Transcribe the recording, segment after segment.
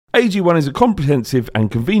AG1 is a comprehensive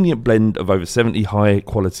and convenient blend of over 70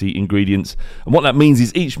 high-quality ingredients, and what that means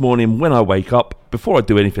is each morning when I wake up, before I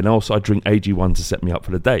do anything else, I drink AG1 to set me up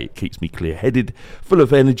for the day. It keeps me clear-headed, full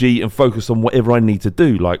of energy, and focused on whatever I need to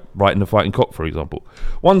do, like writing the Fighting Cock, for example.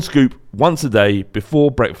 One scoop, once a day,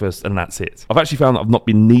 before breakfast, and that's it. I've actually found that I've not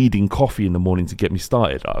been needing coffee in the morning to get me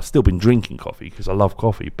started. I've still been drinking coffee because I love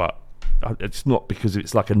coffee, but it's not because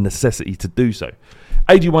it's like a necessity to do so.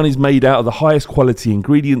 AG1 is made out of the highest quality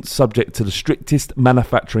ingredients subject to the strictest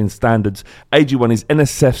manufacturing standards. AG1 is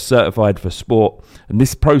NSF certified for sport, and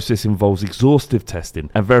this process involves exhaustive testing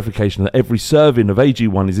and verification that every serving of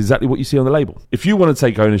AG1 is exactly what you see on the label. If you want to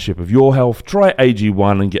take ownership of your health, try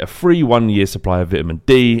AG1 and get a free 1-year supply of vitamin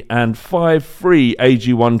D and 5 free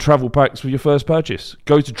AG1 travel packs with your first purchase.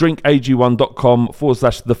 Go to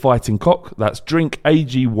drinkag1.com/thefightingcock. That's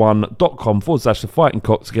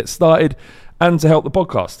drinkag1.com/thefightingcock to get started and to help the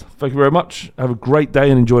podcast. Thank you very much. Have a great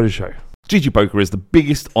day and enjoy the show. GG Poker is the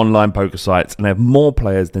biggest online poker site and they have more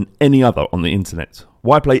players than any other on the internet.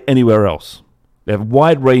 Why play anywhere else? They have a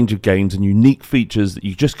wide range of games and unique features that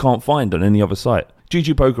you just can't find on any other site.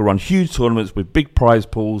 GG Poker run huge tournaments with big prize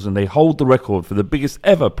pools and they hold the record for the biggest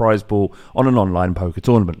ever prize pool on an online poker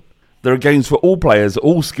tournament. There are games for all players at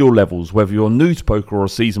all skill levels, whether you're new to poker or a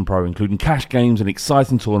seasoned pro, including cash games and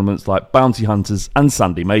exciting tournaments like Bounty Hunters and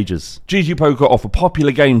Sunday Majors. GG Poker offer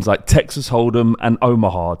popular games like Texas Hold'em and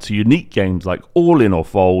Omaha to unique games like All In or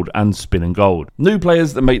Fold and Spin and Gold. New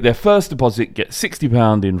players that make their first deposit get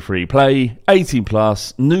 £60 in free play, 18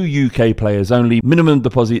 plus, new UK players only, minimum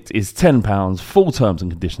deposit is £10, full terms and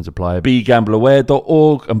conditions apply.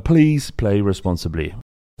 BeGambleAware.org and please play responsibly.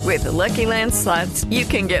 With the Lucky Land Slots, you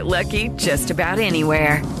can get lucky just about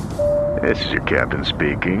anywhere. This is your captain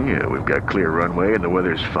speaking. We've got clear runway and the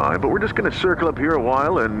weather's fine, but we're just going to circle up here a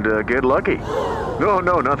while and get lucky. No,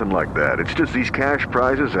 nothing like that. It's just these cash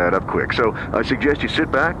prizes add up quick. So I suggest you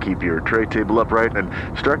sit back, keep your tray table upright, and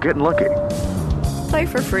start getting lucky. Play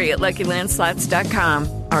for free at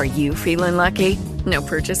LuckyLandSlots.com. Are you feeling lucky? No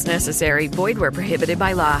purchase necessary. Void where prohibited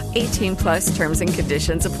by law. 18 plus terms and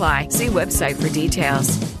conditions apply. See website for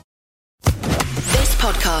details. This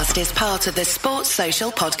podcast is part of the Sports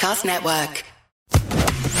Social Podcast Network.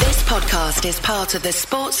 This podcast is part of the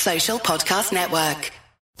Sports Social Podcast Network.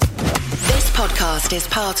 This podcast is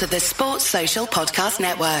part of the Sports Social Podcast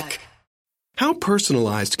Network. How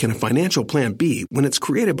personalized can a financial plan be when it's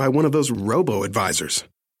created by one of those robo-advisors?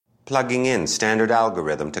 Plugging in standard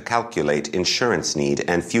algorithm to calculate insurance need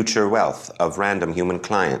and future wealth of random human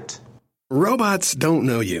client. Robots don't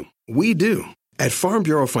know you. We do. At Farm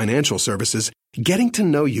Bureau Financial Services, getting to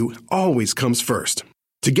know you always comes first.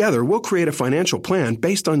 Together, we'll create a financial plan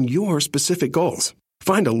based on your specific goals.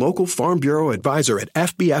 Find a local Farm Bureau advisor at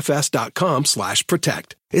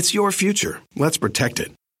fbfs.com/protect. It's your future. Let's protect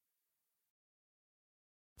it.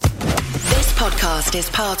 This podcast is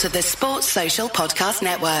part of the Sports Social Podcast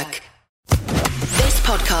Network. This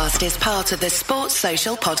podcast is part of the Sports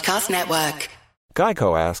Social Podcast Network.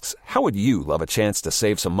 Geico asks, how would you love a chance to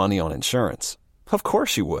save some money on insurance? Of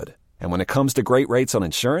course you would. And when it comes to great rates on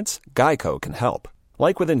insurance, Geico can help.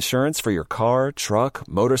 Like with insurance for your car, truck,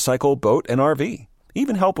 motorcycle, boat, and RV.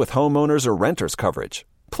 Even help with homeowners or renters coverage.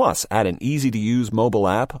 Plus, add an easy-to-use mobile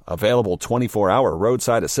app, available 24-hour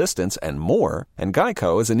roadside assistance, and more, and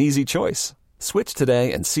Geico is an easy choice. Switch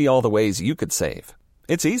today and see all the ways you could save.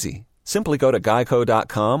 It's easy. Simply go to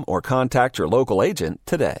geico.com or contact your local agent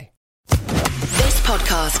today. This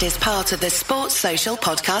podcast is part of the Sports Social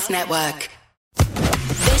Podcast Network.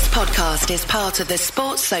 This podcast is part of the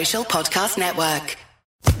Sports Social Podcast Network.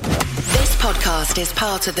 This podcast is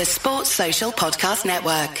part of the Sports Social Podcast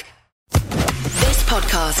Network. This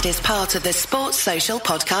podcast is part of the Sports Social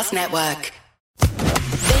Podcast Network.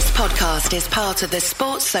 This podcast is part of the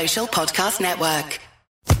Sports Social Podcast Network.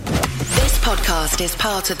 This podcast is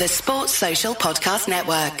part of the Sports Social Podcast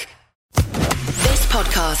Network. This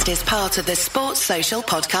podcast is part of the Sports Social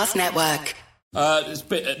Podcast Network.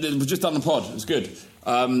 We've just done the pod. It was good.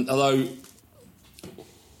 Although,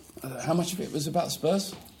 how much of it was about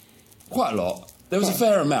Spurs? Quite a lot. There was a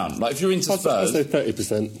fair amount. Like, if you're into Spurs... I'd say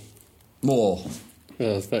 30%. More.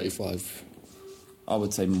 Yeah, 35. I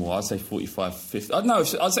would say more. I'd say 45, 50. No, I'd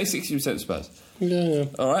say 60% Spurs. Yeah.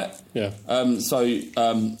 All right? Yeah.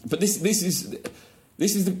 But this is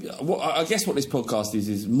I guess what this podcast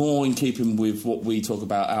is more in keeping with what we talk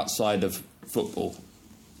about outside of football.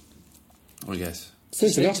 I guess.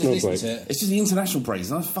 It's international break. It's just the international break.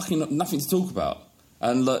 There's fucking nothing to talk about.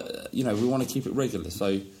 And, we want to keep it regular.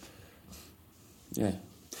 So, yeah.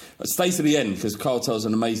 Stay to the end, because Carl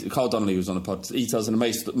Donnelly was on the pod. He tells an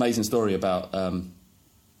amazing story about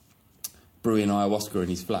brewing ayahuasca in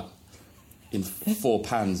his flat in 4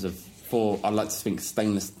 pans of 4. I like to think big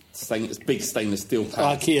stainless steel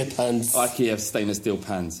pans. IKEA stainless steel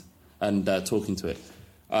pans, and talking to it.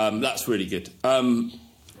 That's really good. We'll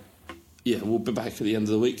be back at the end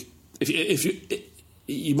of the week. If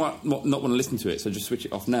you might not want to listen to it, so just switch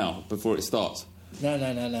it off now before it starts.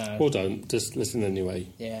 No. Or don't. Just listen anyway.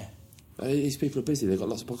 Yeah. These people are busy. They've got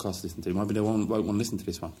lots of podcasts to listen to. Maybe they won't want to listen to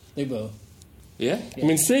this one. They will. Yeah? I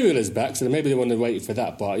mean, Serial is back, so maybe they want to wait for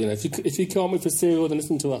that. But, if you can't wait for Serial, then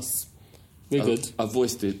listen to us. We're good. Our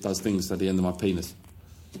voice does things at the end of my penis.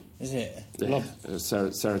 Is it? Yeah.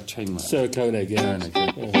 Sarah Chainway. Sarah Koenig, yeah.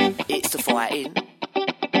 It's the fighting.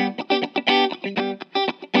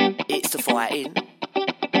 It's the fighting.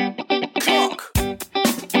 Clock.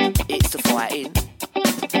 It's the fighting.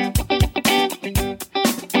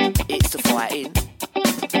 It's the fighting.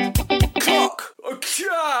 Clock.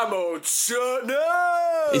 Come on, son.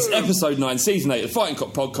 It's episode 9, season 8 of the Fighting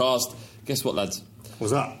Cock podcast. Guess what, lads?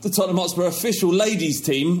 What's that? The Tottenham Hotspur official ladies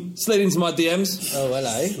team slid into my DMs. Oh,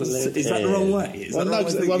 hello. Is that the wrong way? It's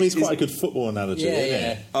quite a good football analogy, isn't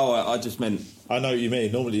it? Oh, I just meant... I know what you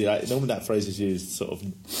mean. Normally that phrase is used sort of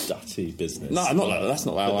dirty business. No, that's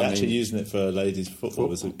not how I mean. Actually using it for ladies football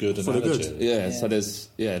is a good analogy. Good. Yeah, so there's...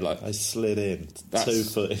 Yeah, like... I slid in 2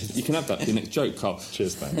 foot. You can have that for your next joke, Carl.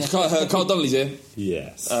 Cheers, thanks. Carl Donnelly's here.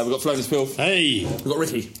 Yes. We've got Flonis Filth. Hey. We've got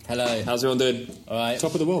Ricky. Hello. How's everyone doing? All right.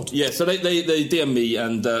 Top of the world. Yeah, so they DM'd me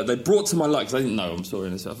and they brought to my light, because I didn't know, I'm sorry,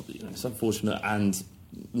 and it's unfortunate and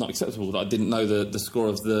not acceptable that I didn't know the score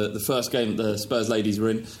of the first game that the Spurs ladies were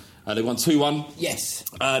in. They won 2-1. Yes.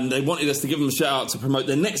 And they wanted us to give them a shout out to promote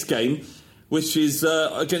their next game, which is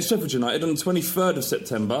against Sheffield United on the 23rd of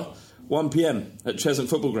September, 1 p.m. at Cheshunt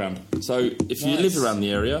Football Ground. So if you live around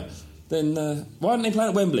the area, then why aren't they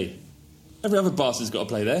playing at Wembley? Every other bastard's got to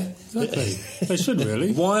play there. Exactly. They should,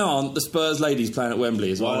 really. Why aren't the Spurs ladies playing at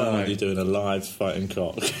Wembley as well? Why aren't you doing a live fighting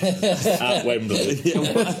cock at Wembley?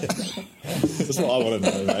 That's what I want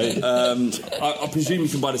to know, mate. I presume you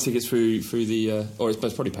can buy the tickets through the... or it's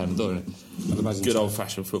probably paying the door, isn't it? I'd imagine good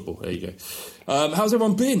old-fashioned football. There you go. How's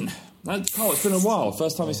everyone been? Carl, it's been a while.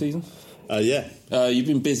 First time this season? Yeah. You've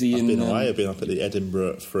been busy I've been away. I've been up at the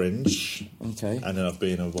Edinburgh Fringe. Okay. And then I've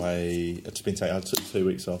been away. I took 2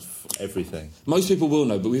 weeks off everything. Most people will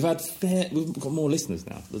know, but we've got more listeners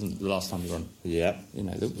now than the last time we were on. Yeah. We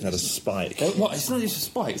had a spike. It's not just a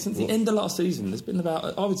spike. Since the end of last season, there's been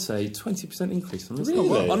about, I would say, 20% increase.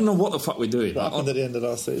 Really? I don't know what the fuck we're doing. What happened at the end of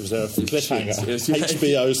last season? Was there a cliffhanger?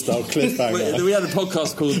 HBO-style cliffhanger? We had a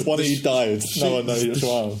podcast called... One of you died. No one knows which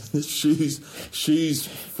one. Shoes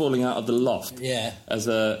falling out of the loft. Yeah. As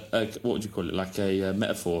a what would you call it? Like a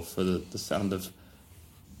metaphor for the sound of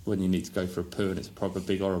when you need to go for a poo and it's a proper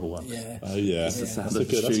big horrible one. Yeah. Oh yeah. It's the sound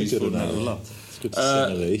that's of shoes falling out of the loft. It's good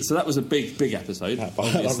simile. So that was a big episode. But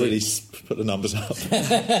I don't really put the numbers up.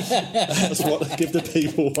 That's what give the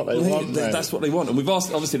people what they want. That's what they want. And we've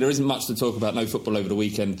asked. Obviously, there isn't much to talk about. No football over the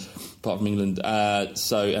weekend, apart from England.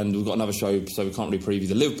 And we've got another show, so we can't really preview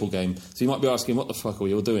the Liverpool game. So you might be asking, what the fuck are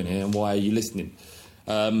we all doing here, and why are you listening?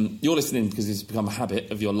 You're listening because it's become a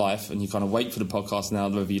habit of your life, and you kind of wait for the podcast now,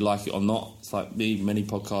 whether you like it or not. It's like me, many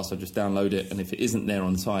podcasts, I just download it, and if it isn't there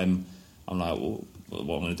on time, I'm like, well,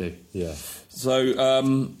 what am I going to do? Yeah.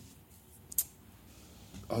 So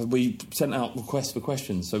we sent out requests for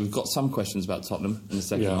questions. So we've got some questions about Tottenham in the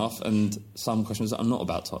second half, and some questions that are not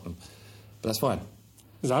about Tottenham. But that's fine.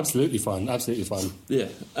 It's absolutely fine. Absolutely fine. Yeah.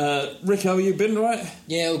 Rick, how have you been, right?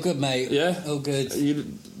 Yeah, all good, mate. Yeah? All good. Are you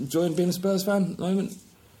enjoying being a Spurs fan at the moment?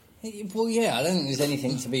 Well, yeah, I don't think there's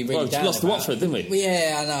anything to be really Well, down lost to about. Watford, didn't we? Well,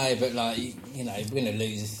 yeah, I know, but, like, we're going to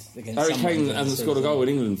lose against Harry someone. Kane hasn't scored a goal in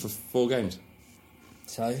England for 4 games.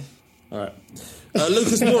 So? All right.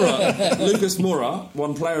 Lucas Moura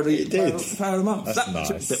won player of the month. That's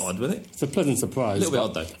That's nice. a bit odd, wasn't it? It's a pleasant surprise. A little bit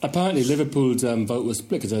odd, though. Apparently, Liverpool's vote was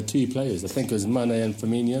split because there are 2 players. I think it was Mane and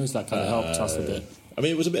Firmino, so that kind of helped us a bit. I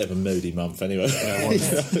mean, it was a bit of a moody month anyway.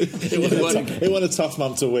 It was a tough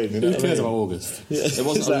month to win. Who cares about August? Yeah, There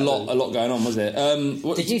wasn't a lot going on, was it?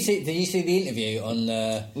 Did you see the interview on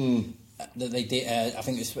that they did? I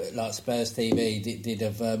think it was like Spurs TV did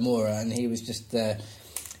of Moura, and he was just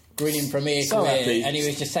grinning from ear So to ear, happy. and he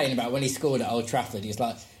was just saying about when he scored at Old Trafford. He was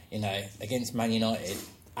like, against Man United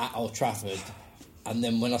at Old Trafford, and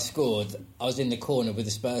then when I scored, I was in the corner with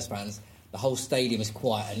the Spurs fans. The whole stadium was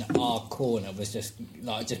quiet, and our corner was just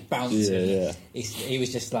bouncing. Yeah. He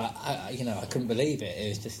was just like, I couldn't believe it. It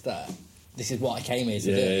was just this is what I came here to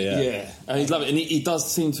do. Yeah. And he's loving it. And he does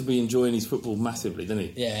seem to be enjoying his football massively,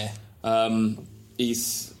 doesn't he? Yeah.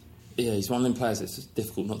 He's one of them players that's just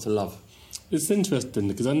difficult not to love. It's interesting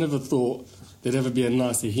because I never thought there'd ever be a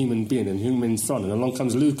nicer human being and human son. And along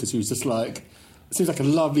comes Lucas, who's just like, seems like a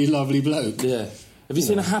lovely, lovely bloke. Yeah. Have you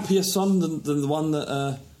seen a happier son than the one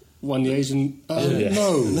that... Won the Asian... No. I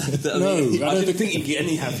didn't think he'd get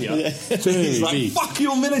any happier. He's like, fuck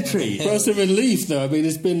your military! Well, it's a relief, though. I mean,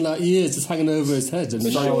 it's been like years just hanging over his head.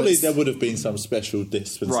 And surely there would have been some special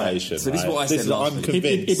dispensation. Right. So this is what I said last week. I'm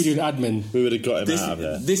convinced he'd be doing admin. We would have got him out of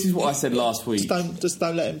there. This is what I said last week. Just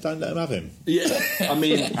don't let him have him. Yeah, I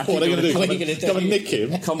mean... what are they going to do? Come and nick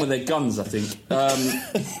him? Come with their guns, I think.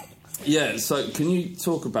 Yeah, so can you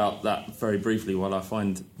talk about that very briefly while I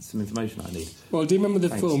find some information I need? Well, do you remember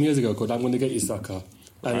the film years ago called I'm Going to Get You, Sucker?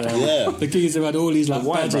 And the geezer had all these like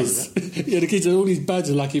badges. The geezer had all these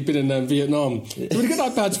badges like he'd been in Vietnam. What did you get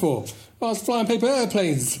that badge for? Oh, it's flying paper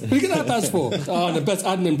airplanes. What did you get that badge for? Oh, I'm the best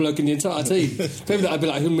admin bloke in the entire team. Maybe I'd be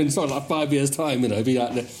like him in like 5 years' time, be like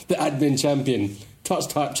the admin champion, touch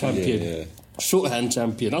type champion. Shorthand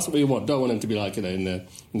champion. That's what we want. Don't want him to be like, in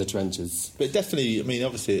the trenches. But definitely, I mean,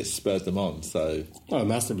 obviously it spurred them on, so... Oh,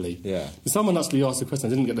 massively. Yeah. Someone actually asked a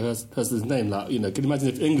question, I didn't get the person's name, like, can you imagine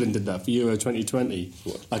if England did that for Euro 2020?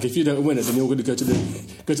 What? Like, if you don't win it, then you're going to go to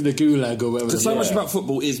the gulag or whatever. So much about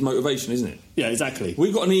football is motivation, isn't it? Yeah, exactly.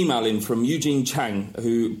 We got an email in from Eugene Chang,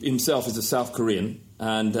 who himself is a South Korean,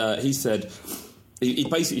 and he said... He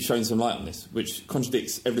basically shown some light on this, which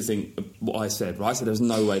contradicts everything what I said. I said there's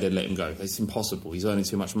no way they'd let him go. It's impossible. He's earning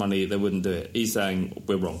too much money. They wouldn't do it. He's saying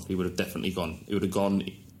we're wrong. He would have definitely gone. He would have gone.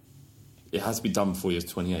 It has to be done before he was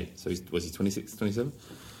 28. So was he 26, 27?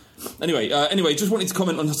 Anyway, just wanted to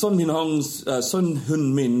comment on Son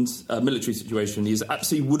Heung-min's military situation. He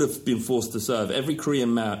absolutely would have been forced to serve. Every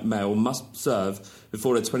Korean male must serve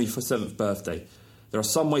before their 27th birthday. There are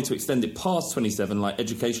some way to extend it past 27, like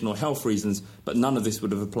education or health reasons, but none of this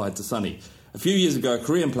would have applied to Sonny. A few years ago, a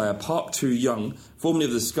Korean player, Park Chu-young, formerly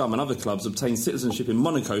of the Scum and other clubs, obtained citizenship in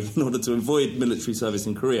Monaco in order to avoid military service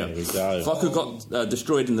in Korea. There we go. Fucker got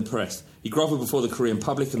destroyed in the press. He grovelled before the Korean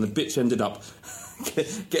public, and the bitch ended up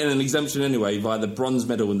getting an exemption anyway via the bronze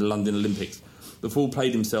medal in the London Olympics. The fool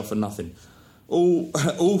played himself for nothing. All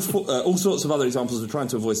sorts of other examples of trying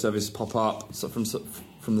to avoid service pop up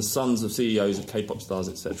from the sons of CEOs of K-pop stars,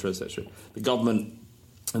 etc., etc. The government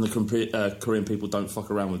and the Korean people don't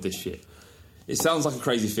fuck around with this shit. It sounds like a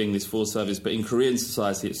crazy thing, this forced service, but in Korean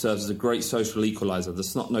society it serves as a great social equaliser. The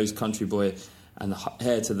snot-nosed country boy and the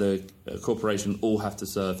heir to the corporation all have to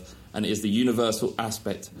serve, and it is the universal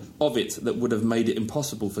aspect of it that would have made it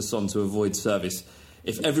impossible for Son to avoid service.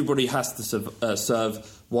 If everybody has to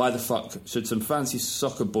serve, why the fuck should some fancy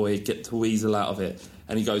soccer boy get to weasel out of it?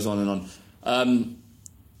 And he goes on and on.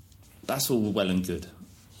 That's all well and good,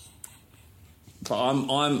 but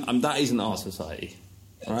I'm that isn't our society,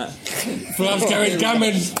 right? Flav carried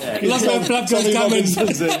gammon. Love when Flav goes gammon.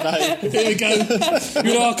 Here we go.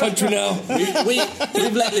 You're in our country now.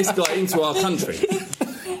 We've let this guy into our country.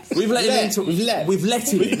 We've let him in. We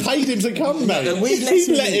paid him to come, mate. We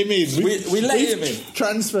let him in. We let him in.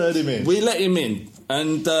 Transferred him in. We let him in.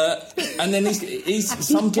 And then he's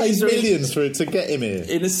some geezer millions for it to get him here.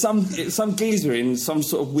 In some geezer in some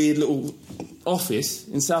sort of weird little office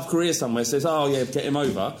in South Korea somewhere says, "Oh yeah, get him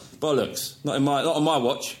over." Bollocks! Not on my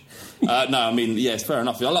watch. No, I mean, yes, fair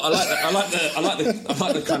enough. I like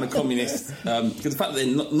the kind of communist because the fact that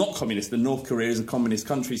they're not communist, and North Korea is a communist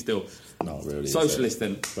country still. Not really. Socialist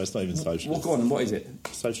then? Well, it's not even socialist. Well, go on. What is it?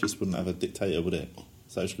 Socialist wouldn't have a dictator, would it?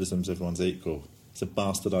 Socialism's everyone's equal. It's a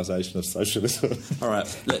bastardisation of socialism. All right,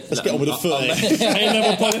 let's get on with the footy.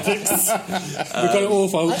 A-level politics. We've got it all,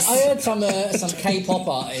 folks. I heard some K-pop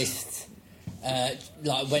artist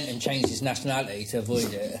went and changed his nationality to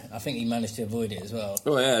avoid it. I think he managed to avoid it as well.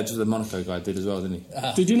 Oh yeah, just the Monaco guy did as well, didn't he?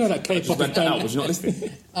 Did you know that K-pop went out? Was you not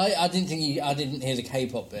listening? I didn't hear the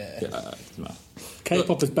K-pop bit. Yeah,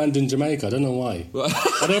 K-pop is banned in Jamaica. I don't know why.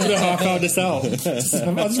 I don't know how I found this out. I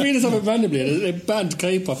was reading something randomly. They banned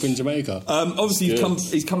K-pop in Jamaica. Obviously, he's going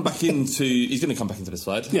to come back into the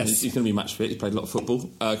side. Yes. He's going to be match fit. He's played a lot of football.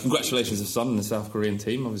 Congratulations to Son and the South Korean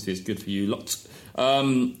team. Obviously, it's good for you lot.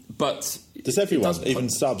 But does everyone, even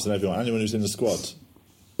subs and everyone, anyone who's in the squad?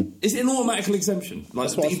 Is it an automatic exemption?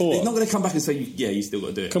 That's what I thought. He's not going to come back and say, yeah, you still got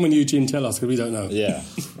to do it. Come on, Eugene, tell us, because we don't know. Yeah.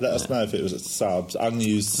 Let us know if it was subs,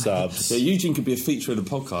 unused subs. Yeah, Eugene could be a feature of the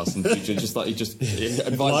podcast in the future, just like he just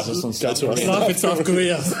advises us on stuff. Life in South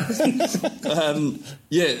Korea.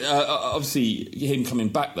 Obviously, him coming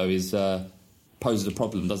back, though, poses a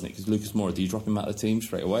problem, doesn't it? Because Lucas Moura, do you drop him out of the team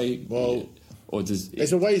straight away? Well... Or does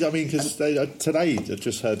it's a way, I mean, because today I've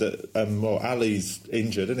just heard that Ali's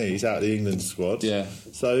injured, isn't he? He's out of the England squad. Yeah.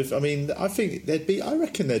 So, I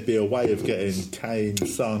reckon there'd be a way of getting Kane,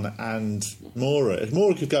 Son and Moura.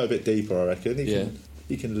 Moura could go a bit deeper, I reckon.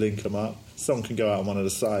 He can link them up. Son can go out on one of the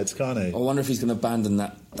sides, can't he? I wonder if he's going to abandon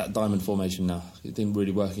that diamond formation now. It didn't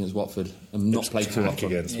really work against Watford and not play too often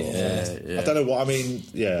against Watford. Yeah. I don't know what I mean.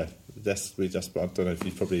 Yeah, I don't know if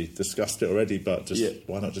you've probably discussed it already, but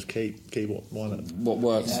why not just keep why not? What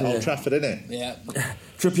works? Yeah. Old Trafford, innit? Yeah.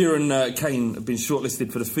 Trippier and Kane have been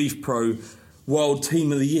shortlisted for the FIFA Pro World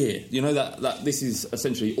Team of the Year. You know that this is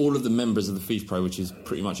essentially all of the members of the FIFA Pro, which is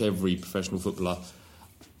pretty much every professional footballer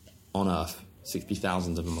on earth,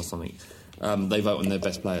 60,000 of them or something. They vote on their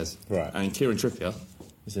best players. Right. And Kieran Trippier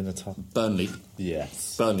is in the top. Burnley.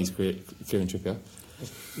 Yes. Burnley's Kieran Trippier.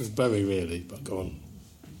 It's very really, but go on.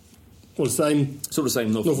 All the same. Sort of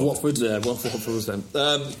same. North Watford. Yeah, Watford the same.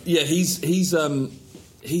 He's in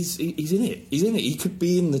it. He's in it. He could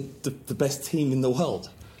be in the best team in the world.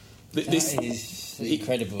 This is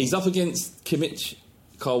incredible. He's up against Kimmich,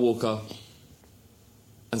 Kyle Walker,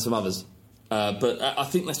 and some others. But I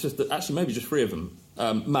think that's actually maybe just three of them.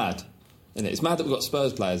 Mad. Isn't it? It's mad that we've got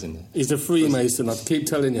Spurs players in there. He's a Freemason, I keep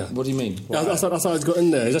telling you. What do you mean? That's how he's got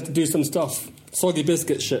in there. He's had to do some stuff. Soggy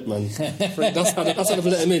biscuit shit, man. That's how they've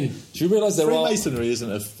let him in. Do you realise Freemasonry isn't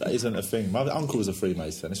a thing? My uncle was a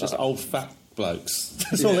Freemason. It's just old fat blokes.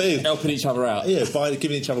 That's all it is. Helping each other out. Yeah, by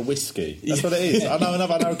giving each other whiskey. That's what it is. I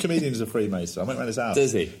know a comedian who's a Freemason. I went round his house.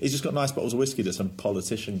 Does he? He's just got nice bottles of whiskey that some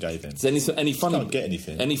politician gave him. Does any funny? Can't get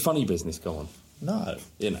anything. Any funny business go on? No.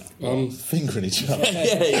 You know. Fingering each other.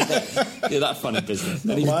 yeah, that funny business.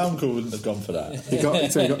 My uncle wouldn't have gone for that. You got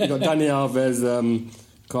Dani Alves,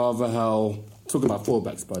 Carvajal. Talking about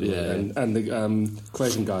fullbacks, by the way, and the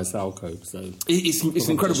Croatian guy Salko. So it's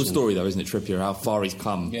an incredible story, though, isn't it, Trippier? How far he's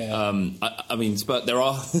come. Yeah. I mean, but there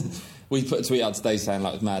are. We put a tweet out today saying,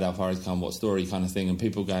 like, mad how far he's come, what story kind of thing, and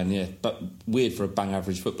people going, yeah, but weird for a bang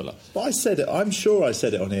average footballer. But I said it. I'm sure I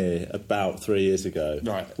said it on here about 3 years ago,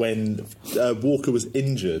 right? When Walker was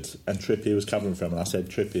injured and Trippier was covering for him, and I said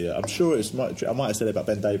Trippier. I'm sure I might have said it about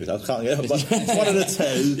Ben Davies. I can't get it, but one of the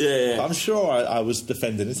two. Yeah. But I'm sure I was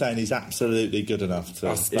defending and saying he's absolutely good enough to.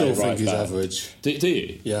 I still think he's average. Do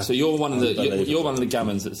you? Yeah. So you're one of the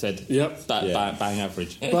gammons that said bang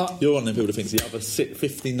average. But you're one of the people who thinks the other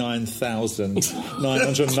 59,999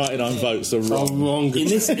 votes are wrong.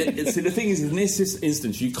 See, the thing is, in this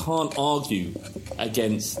instance, you can't argue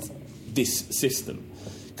against this system,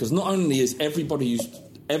 because not only is everybody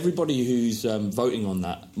who's voting on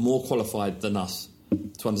that more qualified than us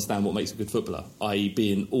to understand what makes a good footballer,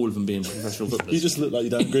 i.e. all of them being professional footballers. You just look like you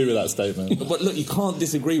don't agree with that statement. But look, you can't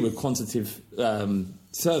disagree with quantitative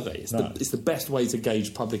survey. It's the best way to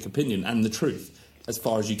gauge public opinion and the truth as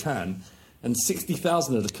far as you can. And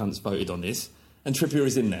 60,000 of the cunts voted on this, and Trippier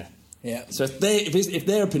is in there. Yeah. So if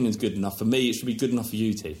their opinion's good enough for me, it should be good enough for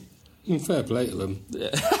you two. Fair play to them. Yeah.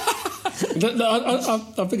 I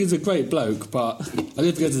think he's a great bloke, but I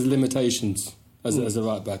do think there's limitations as a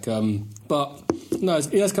right back. But no,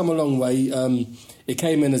 he has come a long way. He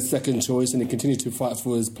came in as second choice, and he continued to fight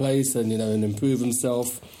for his place and improve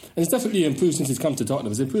himself. And it's definitely improved since he's come to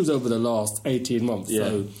Tottenham. It's improved over the last 18 months, so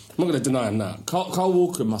I'm not going to deny him that. Carl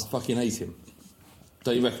Walker must fucking hate him.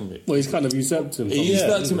 Don't you reckon, Vic? Well, he's kind of usurped him. He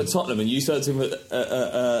usurped him at Tottenham and usurped him at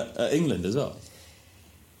England as well.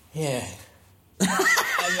 Yeah.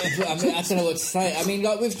 I don't know what to say. I mean,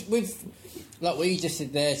 like with like what you just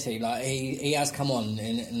said there, T. Like he has come on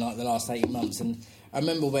in like the last 18 months, and I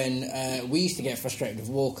remember when we used to get frustrated with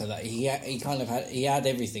Walker that he had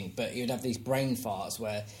everything, but he would have these brain farts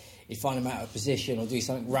where he'd find him out of position or do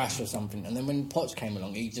something rash or something, and then when Poch came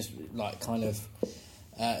along, he just like kind of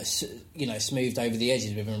smoothed over the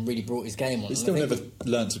edges with him and really brought his game on. He still never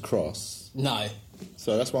learnt to cross. No.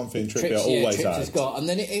 So that's one thing Trippier always has got. And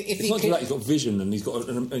then if it's not like he's got vision and he's got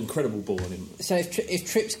an incredible ball on him. So if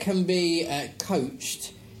Trips can be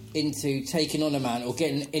coached into taking on a man or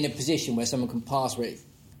getting in a position where someone can pass where it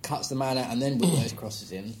cuts the man out and then put those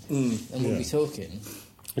crosses in, then we'll be talking.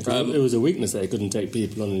 It was a weakness that he couldn't take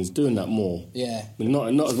people on, and he's doing that more. Yeah. I mean,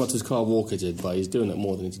 not as much as Carl Walker did, but he's doing it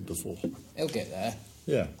more than he did before. He'll get there.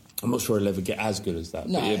 Yeah. I'm not sure he'll ever get as good as that,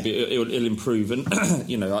 no. But it'll improve. And,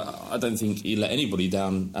 I don't think he let anybody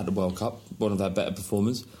down at the World Cup, one of their better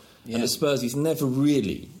performers. Yeah. And at Spurs, he's never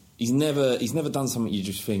done something you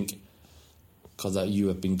just think, because you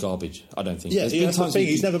have been garbage. I don't think. Yeah, that's the thing.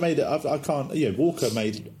 He's never made it. I can't. Yeah, Walker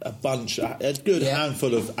made a good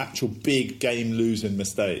handful of actual big game losing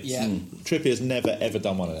mistakes. Yeah, Trippier's never ever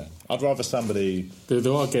done one of them. I'd rather somebody.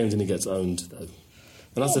 There are games when he gets owned though.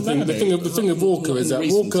 And that's the thing. The thing with Walker is that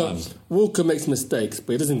Walker makes mistakes,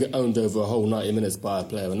 but he doesn't get owned over a whole 90 minutes by a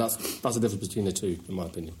player, and that's the difference between the two, in my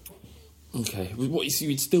opinion. Okay, what you see,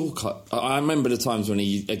 you'd still cut. I remember the times when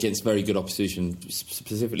he, against very good opposition,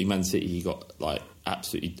 specifically Man City, he got like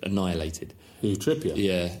absolutely annihilated. Who, Trippier?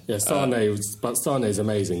 Yeah, Sane's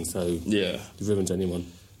amazing. So yeah, he's driven to anyone.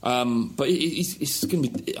 But it's going to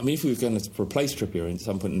be. I mean, if we were going to replace Trippier at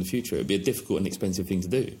some point in the future, it'd be a difficult and expensive thing to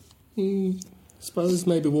do. Suppose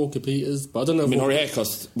maybe Walker Peters, but I don't know. I mean, Aurier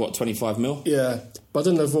cost what, 25 mil? Yeah, but I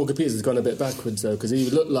don't know if Walker Peters has gone a bit backwards though, because he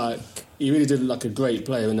looked like he really did look like a great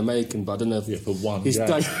player in the making. But I don't know if for one he's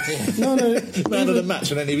game. no, Man of the match,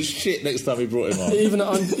 and then he was shit next time he brought him on. even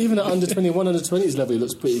at under 21, under 20s level, he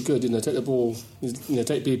looks pretty good. Take the ball,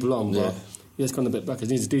 take people on. But he has gone a bit backwards.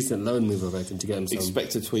 He needs a decent loan move, I reckon, to get him some.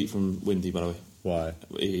 Expect a tweet from Windy, by the way. Why?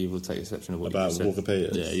 He will take exception of what about you said. Walker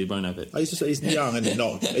Peters. Yeah, you won't have it. He's young and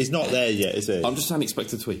he's not there yet, is he? I'm just saying,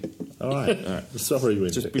 expect a tweet. All right. Sorry, Windy.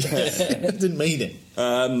 Just prepare. Didn't mean it.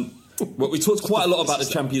 Well, we talked quite a lot about the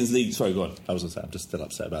Champions League. Sorry, go on. I was going to say, I'm just still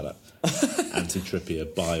upset about that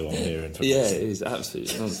anti-Trippier bio I'm hearing. Yeah, it is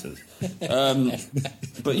absolutely nonsense.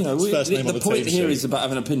 But you know, the point here is about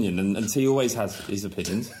having an opinion, and T always has his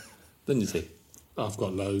opinions, doesn't you, T? I've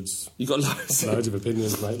got loads. You've got loads. Loads of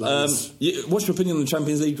opinions, mate. Loads. What's your opinion on the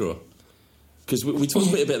Champions League draw? Because we talked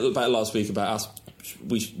a bit about it last week about us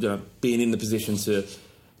being in the position to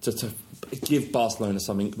give Barcelona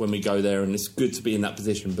something when we go there, and it's good to be in that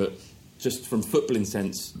position. But just from footballing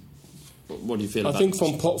sense, what do you feel? I think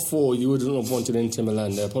from pot 4, you wouldn't have wanted Inter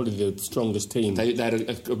Milan. They're probably the strongest team. They had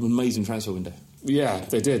an amazing transfer window. Yeah,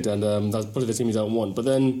 they did, and that's probably the team you don't want. But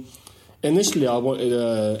then, initially, I wanted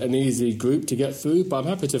an easy group to get through, but I'm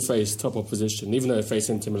happy to face top opposition, even though I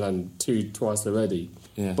faced Inter Milan twice already.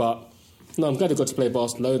 Yeah. But no, I'm glad I got to play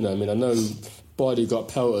Barcelona. I mean, I know Bardi got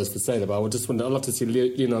pelters for saying it, but I'd love to see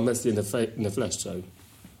Lionel Messi in the flesh. So,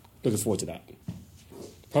 looking forward to that.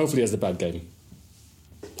 Hopefully, he has a bad game.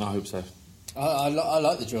 I hope so. I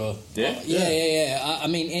like the draw. Yeah. I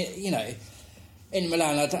mean, in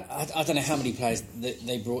Milan, I don't know how many players that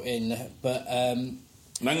they brought in, but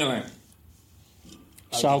Langelang.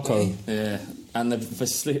 Schalke. Yeah, and the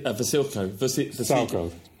Vasilko.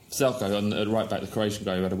 Vasilko on the right back, the Croatian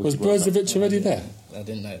guy who had a Was wicked Brozovic already there? I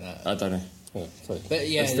didn't know that. I don't know. Oh, sorry. But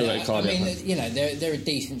yeah, I mean, they're a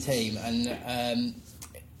decent team, and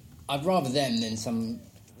I'd rather them than some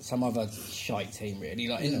other shite team, really.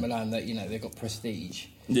 Like Inter Milan, that they've got prestige.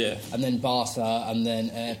 Yeah. And then Barca, and then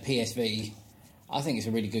PSV. I think it's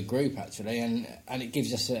a really good group, actually, and it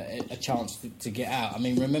gives us a chance to get out. I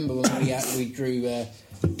mean, remember when we drew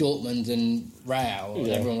Dortmund and Real, and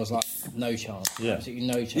everyone was like, no chance, absolutely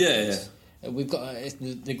no chance. Yeah. We've got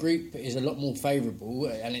the group is a lot more favourable,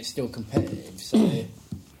 and it's still competitive. So,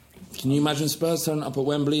 can you imagine Spurs turning up at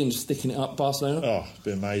Wembley and just sticking it up Barcelona? Oh, it'd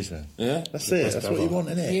be amazing. Yeah, that's it. That's what you want,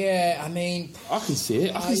 isn't it? Yeah, I mean, I can see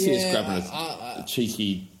it. I can see us grabbing a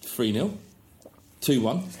cheeky 3-0.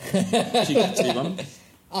 2-1. Cheeky 2-1.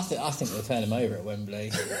 I think we'll turn them over at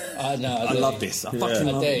Wembley. I love this. I fucking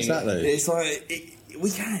love it. Exactly. It's like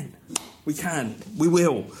we can, we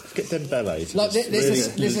will. Get Dembele. Like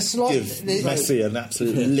there's a slight give Messi an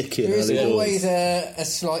absolute licking. There is always a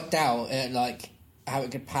slight doubt at like how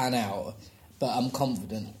it could pan out, but I'm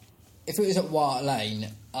confident. If it was at White Lane,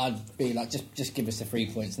 I'd be like, just give us the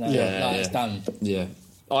 3 points now. It's done. Yeah.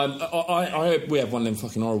 I hope we have one of them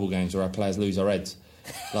fucking horrible games where our players lose our heads.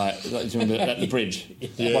 Like do you remember at the bridge?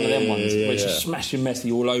 One of them ones where it's just smashing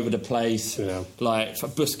Messi all over the place. Yeah. Like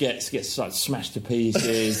Busquets gets like smashed to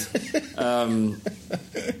pieces. I can't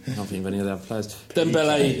think of any of the other players.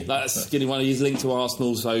 Dembele, that's getting one. He's linked to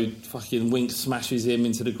Arsenal, so fucking Wink smashes him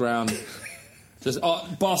into the ground. Just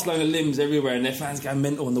Barcelona limbs everywhere, and their fans going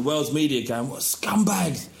mental, and the world's media going, "What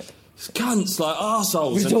scumbags! Cunts, like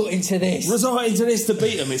arseholes." Resorting to this to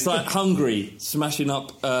beat them. It's like Hungary smashing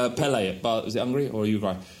up Pele. Was it Hungary or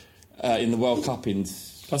Uruguay in the World Cup in?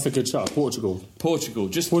 That's a good shot. Portugal.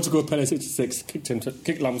 Pele 66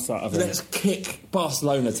 kicked lumps out of it. Let's kick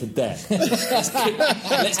Barcelona to death. Let's kick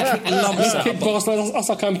lumps out. Barcelona. That's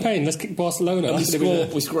our campaign. Let's kick Barcelona. We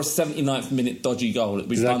score a 79th minute dodgy goal that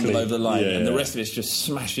we bundle over the line, and the rest of it's just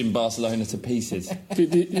smashing Barcelona to pieces.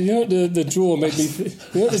 The draw made me.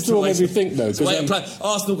 Made me think though.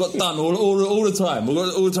 Arsenal got done all the time.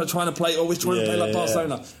 We're all the time trying to play. Always trying to play like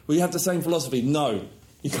Barcelona. We have the same philosophy. No.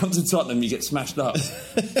 You come to Tottenham, you get smashed up.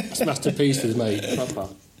 Smashed to pieces, mate.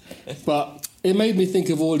 But it made me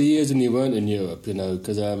think of all the years when you weren't in Europe,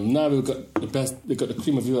 because now we've got we've got the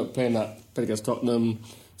cream of Europe playing against Tottenham.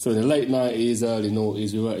 So in the late 90s, early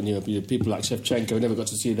 90s, we weren't in Europe. People like Shevchenko, we never got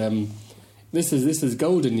to see them This is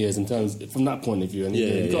golden years in terms from that point of view, and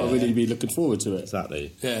you've got to really be looking forward to it.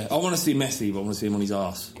 Exactly. Yeah, I want to see Messi, but I want to see him on his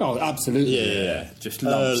arse. Oh, absolutely. Yeah. Just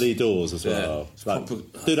early doors as well. It's like,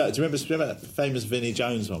 Proper- do that. Do you remember that famous Vinnie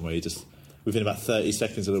Jones one where he just within about 30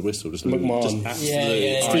 seconds of the whistle just McMahon.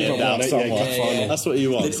 absolutely Steve down McMahon, someone. That's what you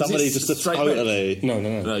want. Was Somebody it just to straight totally.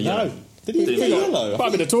 No. Yeah. Did he get yellow? Might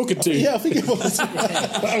have been a talking to. Yeah, I think it was.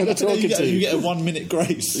 talking to. You get a 1 minute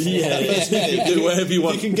grace. Yeah. First minute, You do whatever you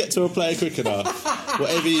want. If you can get to a player quick enough,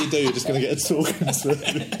 whatever you do, you're just going to get a talking to.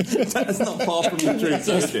 That's not far from the truth,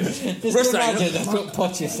 is it? Just imagine that's what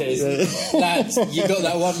Potter says. Lads, you got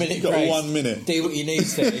that 1 minute Got grace. 1 minute. Do what you need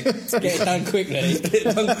to. Get it done quickly. Get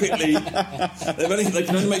it done quickly. They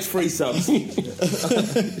can only make 3 subs.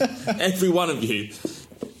 Every one of you.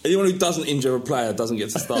 Anyone who doesn't injure a player doesn't get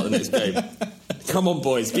to start the next game. Come on,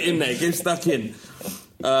 boys, get in there, get stuck in.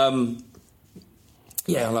 Yeah,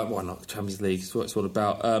 I'm like, why not? Champions League, that's what it's all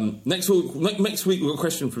about. Next week, we've got a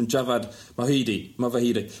question from Javad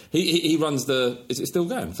Mavahidi. He runs the... Is it still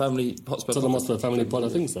going? Family Hotspur? Tottenham Hotspur Family Pod, I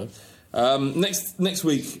think so. Next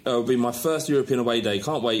week will be my first European away day.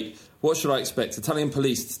 Can't wait. What should I expect? Italian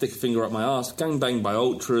police to stick a finger up my arse, gangbang by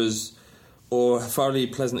ultras, or a thoroughly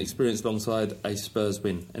pleasant experience alongside a Spurs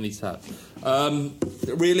win? Any tap?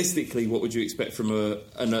 Realistically, what would you expect from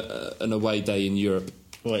an away day in Europe?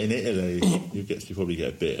 Well, in Italy, you probably get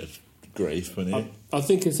a bit of grief, wouldn't you? I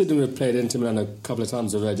think considering we've played Inter Milan a couple of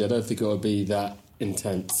times already, I don't think it will be that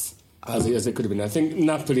intense as it could have been. I think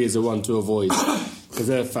Napoli is the one to avoid because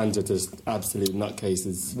their fans are just absolute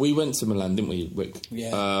nutcases. We went to Milan, didn't we, Wick?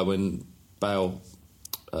 Yeah. When Bale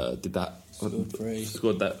did that. Scored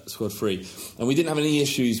 3, and we didn't have any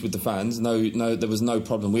issues with the fans. No, there was no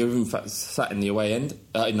problem. We were in fact sat in the away end,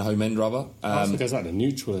 in the home end rather. I think it was like the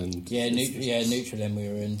neutral end. Neutral end we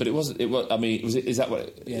were in. But it was. I mean, is that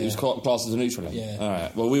what it was classed as a neutral end? Yeah. All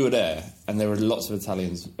right. Well, we were there, and there were lots of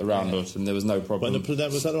Italians around us, and there was no problem.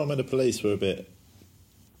 Was that the one where the police were a bit?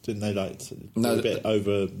 Didn't they a bit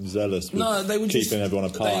overzealous with they were keeping everyone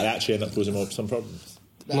apart? They actually ended up causing some problems.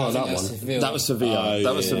 That was Sevilla.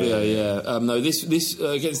 That was Sevilla. Yeah. No, this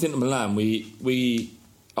against Inter Milan. We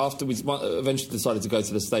after we eventually decided to go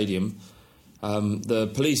to the stadium. The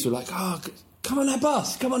police were like, "Oh, come on our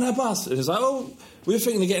bus." And it was like, "Oh, we were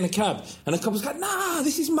thinking of getting a cab." And the cop was like, "Nah,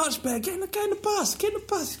 this is much better. Get in the bus.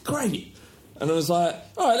 It's great." And I was like,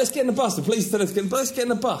 "All right, let's get in the bus." The police said, "Let's get in the bus.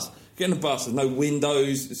 Get in the bus." There's no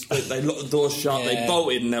windows. They locked the doors shut. They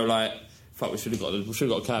bolted, and they were like, fuck, we should have got a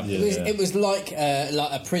cab. It was like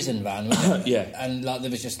a prison van, wasn't it? Yeah. And there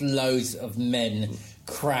was just loads of men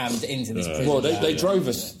crammed into this prison Well, van. they drove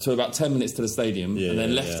us to about 10 minutes to the stadium and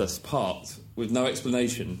then left us parked with no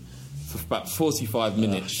explanation for about 45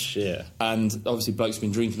 minutes. Oh, shit. And obviously bloke's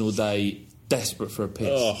been drinking all day, desperate for a piss.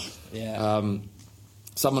 Oh. Yeah.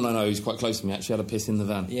 Someone I know who's quite close to me actually had a piss in the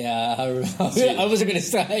van. Yeah, I wasn't going to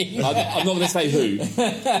say. I'm not going to say who,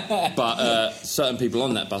 but certain people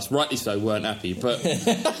on that bus, rightly so, weren't happy. But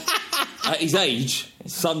at his age,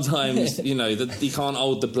 sometimes, you can't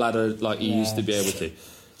hold the bladder like you used to be able to.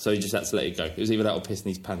 So he just had to let it go. It was either that or piss in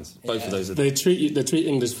his pants. Both of those are... They treat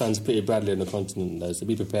English fans pretty badly on the continent, though, so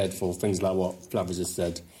be prepared for things like what Flavia just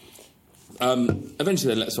said.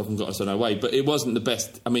 Eventually they let us off and got us on our way, but it wasn't the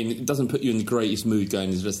best. I mean, it doesn't put you in the greatest mood going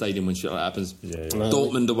into the stadium when shit like that happens.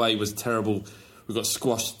 Dortmund away was terrible. We got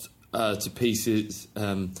squashed to pieces.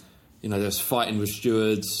 There was fighting with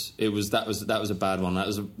stewards. That was a bad one. That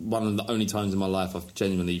was one of the only times in my life I've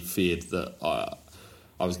genuinely feared that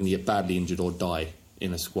I was going to get badly injured or die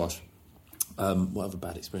in a squash. What other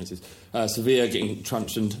bad experiences? Sevilla getting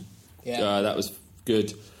truncheoned. Yeah. That was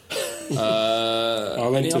good. I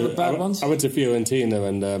went any other bad ones? I went to Fiorentina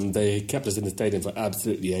and they kept us in the stadium for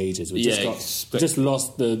absolutely ages. We just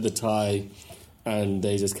lost the tie and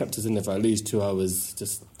they just kept us in there for at least 2 hours.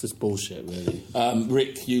 Just bullshit, really.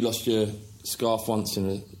 Rick, you lost your scarf once in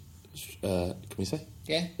a... can we say?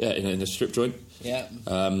 Yeah. Yeah, in a strip joint. Yeah.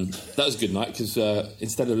 That was a good night because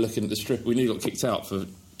instead of looking at the strip, we nearly got kicked out for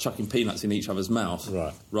chucking peanuts in each other's mouth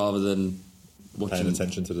rather than... paying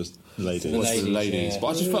attention to the ladies. But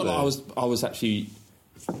I just felt like I was actually...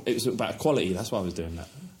 It was about equality, that's why I was doing that.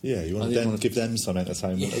 Yeah, you want to give them some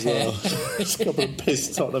entertainment as well. Just a couple of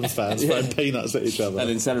pissed Tottenham fans throwing peanuts at each other. And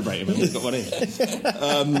then celebrating when we've got one in.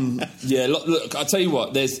 Look, I'll tell you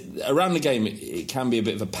what, there's around the game, it can be a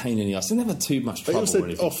bit of a pain in the ass. There's never too much trouble.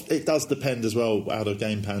 It does depend as well how the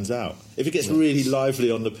game pans out. If it gets really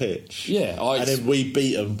lively on the pitch, and then we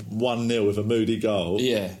beat them 1-0 with a moody goal,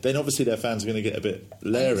 then obviously their fans are going to get a bit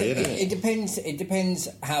leery, isn't it? It depends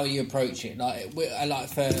how you approach it. Like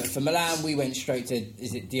for Milan, we went straight to,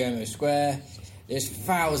 is it Duomo Square? there's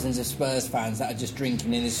thousands of Spurs fans that are just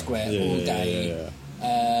drinking in the square all day.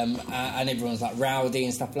 And everyone's like rowdy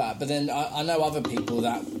and stuff like that. But then I know other people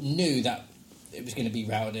that knew that it was going to be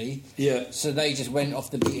rowdy. Yeah. So they just went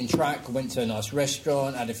off the beaten track, went to a nice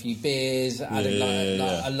restaurant, had a few beers, had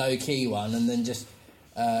a low key one, and then just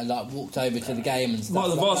walked over to the game and stuff. Well,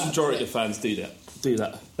 the vast majority of fans do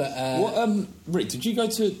that. But Rick, did you go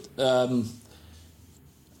to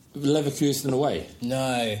Leverkusen away?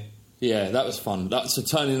 No. Yeah, that was fun. So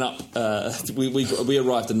turning up, we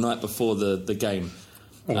arrived the night before the game.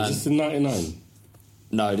 Oh, was this in '99?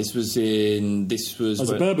 No, this was in... This was... Oh,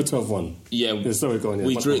 the Berbatov one? Yeah. Sorry, go on.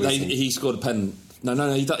 He scored a pen.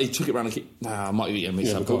 No, he took it round and kicked... Nah, I might be getting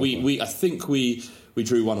mixed up. But I think we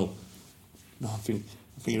drew 1-1. No, I'm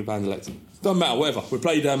thinking of Anderlecht. Doesn't matter, whatever. We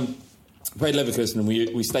played Leverkusen and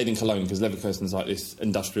we stayed in Cologne because Leverkusen's like this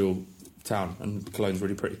industrial town and Cologne's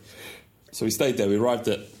really pretty. So we stayed there. We arrived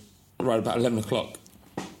at right about 11 o'clock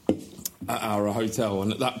at our hotel,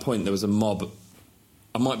 and at that point there was a mob.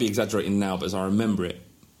 I might be exaggerating now, but as I remember it,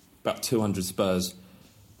 about 200 Spurs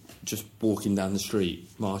just walking down the street,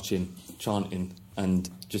 marching, chanting, and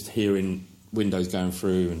just hearing windows going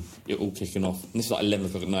through and it all kicking off. And this is like 11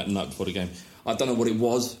 o'clock at night, the night before the game. I don't know what it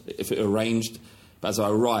was, if it arranged, but as I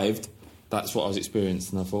arrived, that's what I was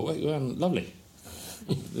experiencing, and I thought, wait, lovely.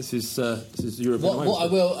 This is European. What I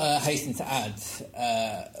will hasten to add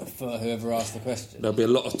for whoever asked the question. There'll be a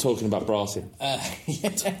lot of talking about brassing,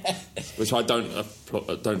 which I don't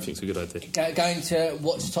think is a good idea. Going to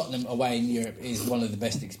watch Tottenham away in Europe is one of the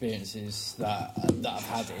best experiences that I've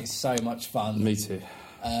had. It's so much fun. Me too.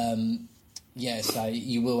 So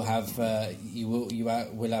you will have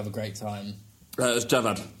will have a great time. It's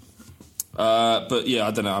Javad. But yeah,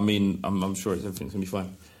 I don't know. I mean, I'm sure everything's gonna be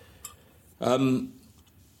fine.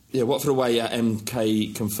 Watford away at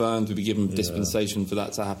MK confirmed. We'll be given dispensation for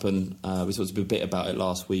that to happen. We talked a bit about it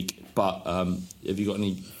last week, but have you got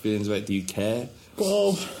any feelings about it? Do you care?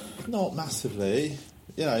 Well, not massively.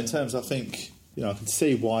 In terms, I think, I can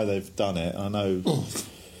see why they've done it. I know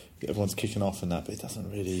everyone's kicking off and that, but it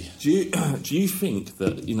doesn't really... Do you think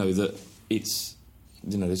that, that it's...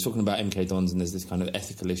 they're talking about MK Dons and there's this kind of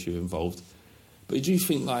ethical issue involved, but do you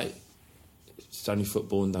think, it's only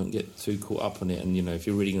football and don't get too caught up on it, and if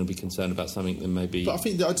you're really going to be concerned about something, then maybe... But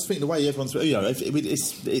I just think the way everyone's...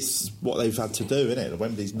 it's what they've had to do, isn't it?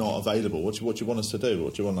 Wembley's not available. What do you want us to do?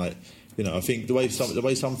 What do you want, I think the way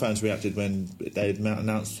some fans reacted when they had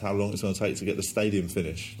announced how long it's going to take to get the stadium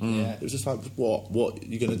finished, it was just like, what? Why are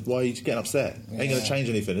you getting upset? Ain't going to change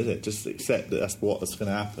anything, is it? Just accept that that's what's going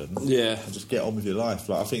to happen. Yeah. And just get on with your life.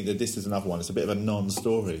 I think that this is another one. It's a bit of a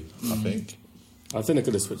non-story, I think. I think they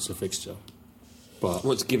could have switched the fixture. But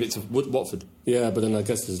to give it to Watford? Yeah, but then I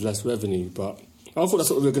guess there's less revenue. But I thought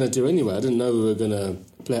that's what we were going to do anyway. I didn't know we were going to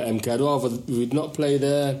play at MK. I'd rather we'd not play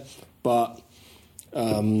there. But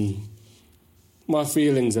my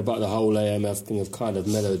feelings about the whole AMF thing have kind of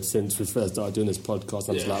mellowed since we first started doing this podcast.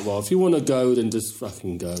 I'm just like, well, if you want to go, then just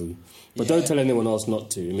fucking go. But don't tell anyone else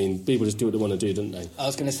not to. I mean, people just do what they want to do, don't they? I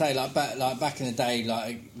was going to say, back in the day,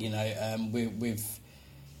 with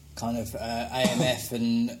kind of AMF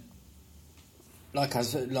and...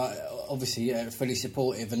 obviously fully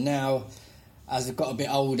supportive, and now as I've got a bit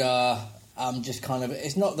older, I'm just kind of...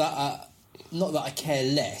 It's not that I care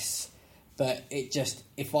less, but it just...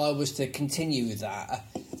 If I was to continue with that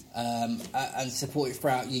and support it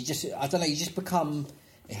throughout, you just become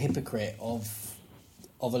a hypocrite of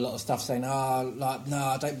a lot of stuff, saying, no,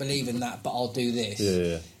 I don't believe in that, but I'll do this.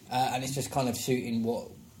 And it's just kind of shooting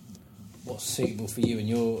what's suitable for you and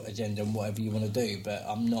your agenda and whatever you want to do, but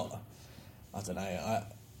I'm not... I don't know.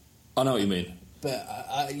 I know what you mean. But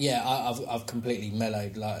I've completely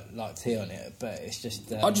mellowed like tea on it. But it's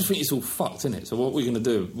just. I just think it's all fucked, isn't it? So what are we going to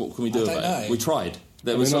do? What can we do about it? We tried.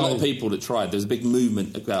 There was a lot of people that tried. There was a big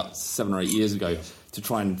movement about 7 or 8 years ago to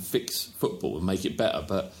try and fix football and make it better,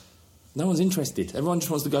 but no one's interested. Everyone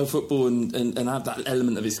just wants to go football and have that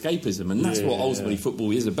element of escapism, and that's what ultimately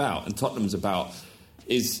football is about, and Tottenham's about.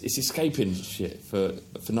 It's escaping shit for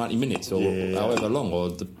 90 minutes or however long, or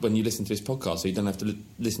when you listen to this podcast, so you don't have to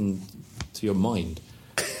listen to your mind.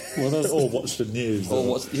 Or watch the news.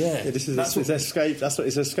 This is it's escape. That's what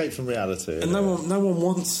it's escape from reality. And no one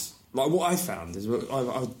wants. Like what I found is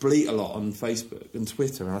I bleat a lot on Facebook and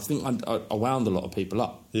Twitter, and I think I wound a lot of people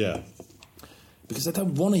up. Yeah. Because they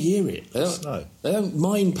don't want to hear it. They don't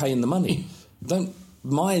mind paying the money. They don't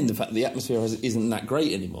mind the fact that the atmosphere isn't that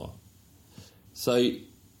great anymore. So,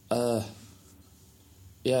 I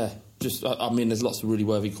mean, there's lots of really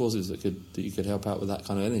worthy causes that you could help out with that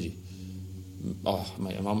kind of energy. Oh,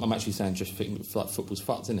 mate, I'm actually saying just think like football's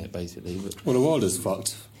fucked, isn't it, basically? But, well, the world is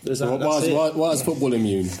fucked. Why is football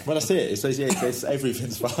immune? When I see it says, it says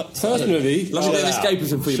everything's fucked. Personally... Look at the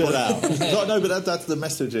escapism for you. Shut out. No, but that's the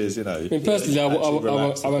message is, you know... I mean, personally, I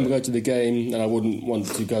won't go to the game and I wouldn't want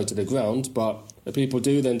to go to the ground, but if people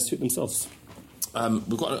do, then suit themselves.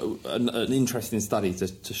 We've got an interesting study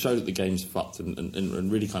to show that the game's fucked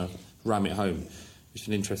and really kind of ram it home, which is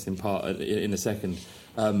an interesting part in a second.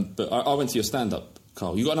 But I went to your stand-up,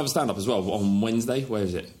 Carl. You got another stand-up as well on Wednesday. Where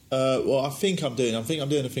is it? Well, I think I'm doing a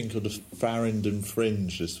thing called the Farringdon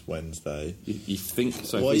Fringe this Wednesday. You think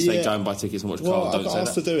so? If we say go and buy tickets and watch Carl, don't say that. I got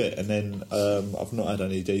asked to do it, and then I've not had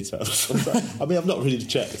any details. I mean, I've not really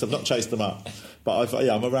checked. I've not chased them up. But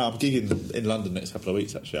I'm around. I'm gigging in London next couple of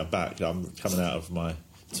weeks. Actually, I'm back. I'm coming out of my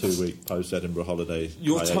 2-week post-Edinburgh holiday.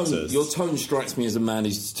 Your tone strikes me as a man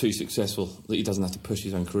who's too successful that he doesn't have to push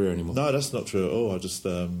his own career anymore. No, that's not true at all. I'm just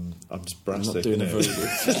brassic. I'm not doing it very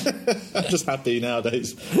good. I'm just happy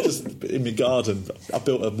nowadays. Just in my garden. I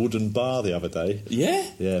built a wooden bar the other day. Yeah?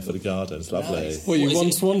 Yeah, for the garden. It's lovely. Nice. Well, you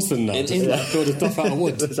won Swanson now. Build a stuff out of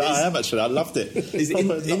wood. I am actually. I loved it. Is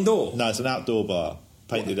it indoor? No, it's an outdoor bar.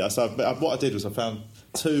 Painted it. So what I did was I found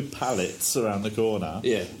 2 pallets around the corner,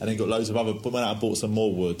 and then got loads of other. Went out and bought some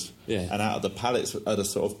more wood, and out of the pallets are the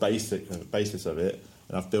sort of basis of it,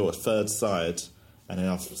 and I've built a third side, and then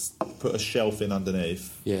I've put a shelf in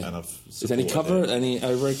underneath, and I've. Is there any cover? Any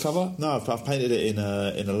overhead cover? No, I've painted it in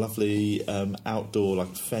a lovely outdoor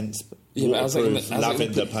like fence, waterproof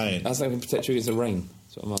lavender paint. How's that going to protect you against the rain?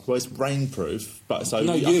 Well, it's rainproof, but so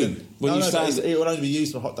no, it will only be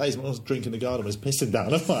used on hot days. When I was drinking the garden, I was pissing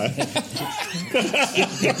down, am I?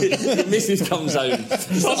 Mrs. comes home,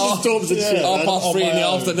 storms and shit. 3:30 in the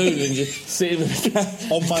afternoon, and just sitting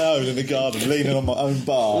on my own in the garden, leaning on my own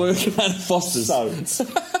bar, working at Foster's, soaked.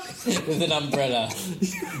 With an umbrella.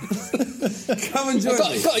 Come and join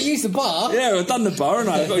me. Got to use the bar. Yeah, I've done the bar and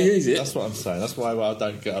I've got to use it. That's what I'm saying. That's why I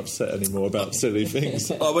don't get upset anymore about silly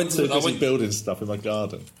things. I went building stuff in my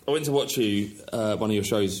garden. I went to watch you one of your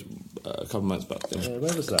shows a couple of months back. Where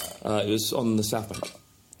was that? It was on the South Bank.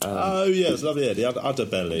 It was lovely. Yeah, the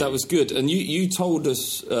underbelly. That was good. And you told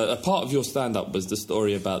us a part of your stand-up was the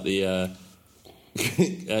story about the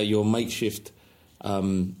your makeshift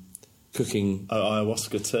cooking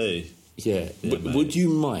ayahuasca tea. Yeah. Would you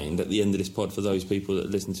mind at the end of this pod, for those people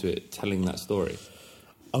that listen to it, telling that story?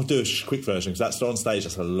 I'll do a quick version because that's on stage.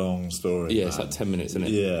 That's a long story. Yeah, it's like 10 minutes, isn't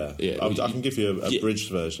it? Yeah. I can give you a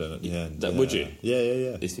bridged version at the end. Would you?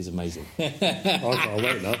 Yeah. This is amazing. I'll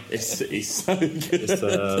wait now. It's so good. It's so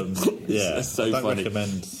I don't funny.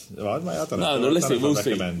 recommend. I don't know. No, listen, we'll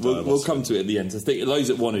see. We'll come to it at the end. So those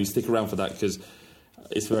that want to stick around for that because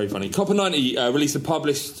it's very funny. Copper90 released a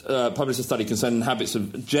published a study concerning habits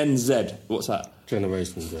of Gen Z. What's that?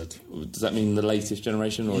 Generation Z. Does that mean the latest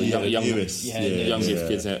generation or youngest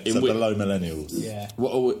kids? So below millennials. Yeah.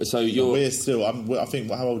 So you're. We're still. I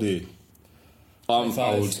think. How old are you? I'm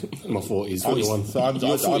old. I'm my 40s. 41. So I'm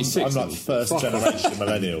like first generation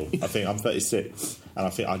millennial. I think I'm 36, and I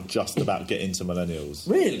think I just about get into millennials.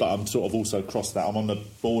 Really? But I'm sort of also crossed that. I'm on the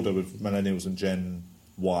border with millennials and Gen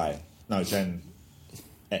Y. No, Gen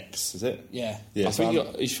X, is it? Yeah. I think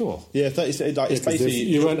are you sure? Yeah, 36. Like, it's basically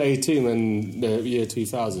you weren't 18 in the year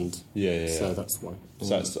 2000. Yeah. So that's why.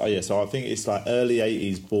 So I think it's like early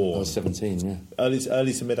 80s born. I was 17. Yeah. Early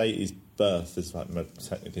to mid 80s birth is like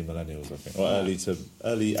technically millennials, I think, or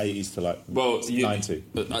early 80s to like 90.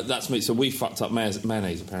 But that's me. So we fucked up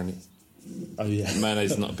mayonnaise apparently. Oh yeah,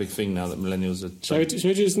 mayonnaise is not a big thing now that millennials are. Shall we do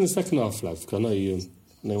this in the second half, love? Because I know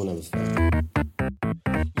no one ever.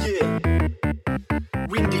 Yeah.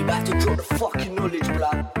 Windy back to drop the fucking knowledge,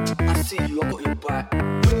 blood. I see you, I got your back.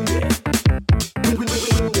 Windy.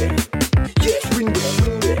 Yes, windy.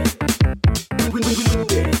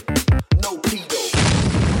 No pedo.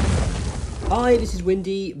 Hi, this is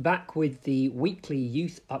Windy, back with the weekly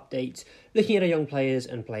youth update, looking at our young players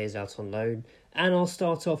and players out on loan. And I'll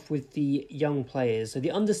start off with the young players. So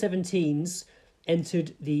the under-17s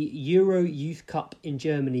entered the Euro Youth Cup in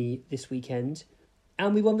Germany this weekend,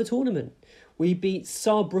 and we won the tournament. We beat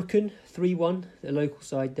Saarbrücken 3-1, the local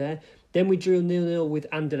side there. Then we drew 0-0 with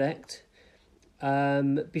Anderlecht.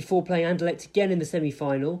 Before playing Anderlecht again in the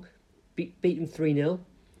semi-final, beat them 3-0.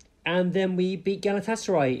 And then we beat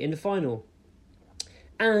Galatasaray in the final.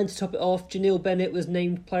 And to top it off, Janil Bennett was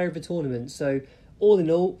named player of the tournament. So all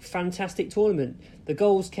in all, fantastic tournament. The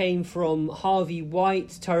goals came from Harvey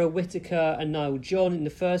White, Tyrell Whitaker and Niall John in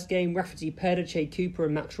the first game, Rafferty Pedder, Che Cooper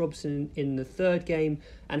and Max Robson in the third game,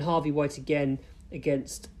 and Harvey White again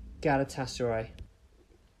against Galatasaray.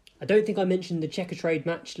 I don't think I mentioned the Checkatrade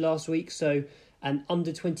match last week, so an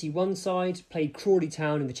under-21 side played Crawley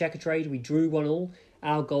Town in the Checkatrade. We drew 1-1.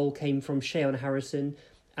 Our goal came from Shayon Harrison,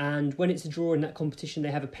 And when it's a draw in that competition, they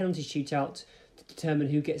have a penalty shootout to determine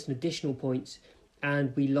who gets an additional point.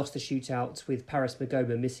 And we lost the shootout with Paris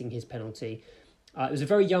Magoma missing his penalty. It was a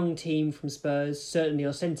very young team from Spurs. Certainly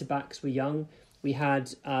our centre-backs were young. We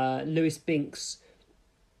had Lewis Binks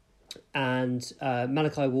and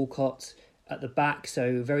Malachi Walcott at the back,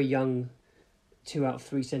 so very young 2 out of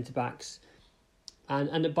 3 centre-backs.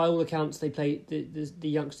 And by all accounts, they played. The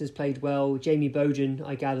youngsters played well. Jamie Bowden,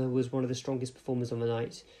 I gather, was one of the strongest performers on the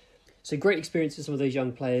night. So great experience for some of those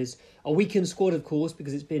young players. A weakened squad, of course,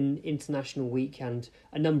 because it's been International Week and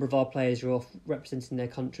a number of our players are off representing their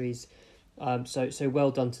countries. So well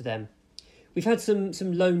done to them. We've had some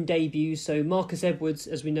loan debuts. So Marcus Edwards,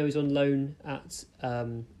 as we know, is on loan at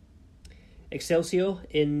Excelsior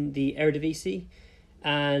in the Eredivisie,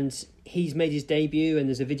 and he's made his debut. And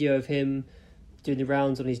there's a video of him doing the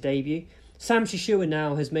rounds on his debut. Sam Shishua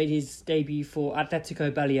now has made his debut for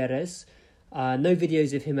Atletico Baleares. No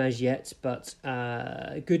videos of him as yet, but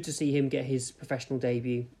good to see him get his professional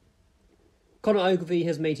debut. Conor Ogilvie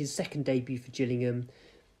has made his second debut for Gillingham.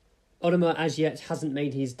 Onomah as yet hasn't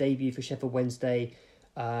made his debut for Sheffield Wednesday.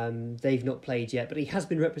 They've not played yet, but he has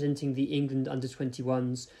been representing the England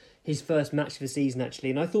under-21s, his first match of the season actually,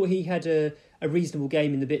 and I thought he had a reasonable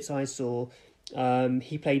game in the bits I saw.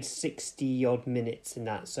 He played 60-odd minutes in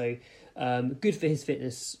that, so good for his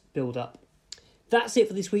fitness build-up. That's it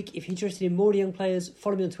for this week. If you're interested in more young players,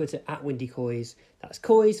 follow me on Twitter at WindyCoys. That's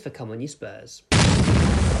Coys for Come On You Spurs.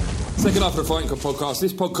 Second half of the Fighting Cup podcast.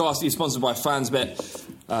 This podcast is sponsored by Fansbet.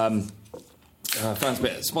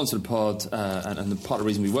 Fansbet sponsored the pod, and the part of the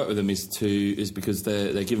reason we work with them is because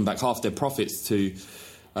they're giving back half their profits to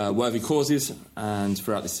worthy causes, and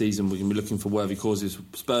throughout the season we're going to be looking for worthy causes,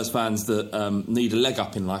 Spurs fans that need a leg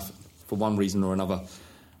up in life for one reason or another.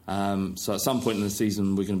 So at some point in the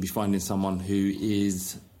season we're going to be finding someone who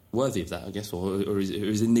is worthy of that, I guess, or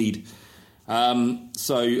is in need.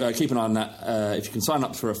 So keep an eye on that. If you can sign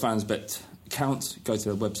up for a Fansbet account, go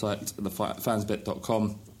to the website,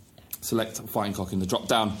 fansbet.com, select Fighting Cock in the drop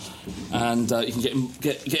down, and you can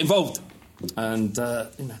get involved and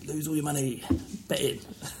lose all your money betting.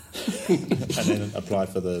 And then apply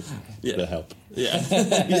for the help. Yeah.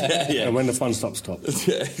 And when the fun stops.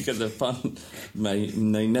 Yeah, because the fun may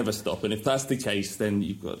never stop, and if that's the case, then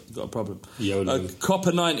you've got a problem.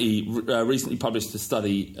 Copper 90 recently published a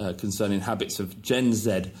study concerning habits of Gen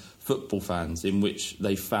Z football fans, in which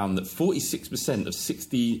they found that 46% of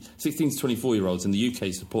 16 to 24-year-olds in the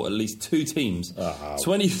UK support at least 2 teams,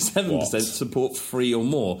 27% support 3 or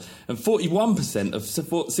more, and 41% of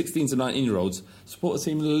 16 to 19-year-olds support a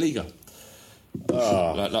team in La Liga.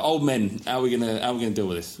 Like old men, how are we gonna deal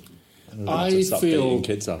with this? I feel beating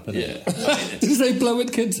kids up. Did you say blowing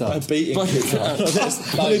kids up? Beating kids up.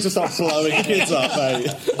 I need to start blowing kids up, mate.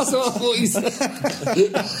 That's what I thought you said.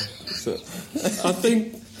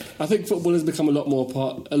 I think football has become a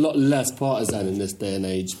lot less partisan in this day and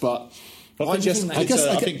age, but. I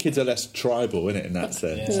think kids are less tribal, innit, in that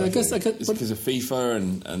sense. Yeah, I guess it's because of FIFA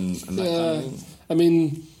and that kind of thing. I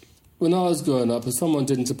mean, when I was growing up, if someone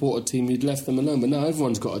didn't support a team, you'd left them alone. But now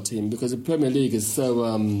everyone's got a team because the Premier League is so...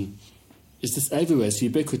 it's just everywhere. It's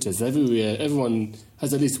ubiquitous. Everywhere. Everyone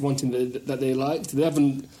has at least one team that they liked. They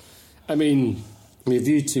haven't... I mean, with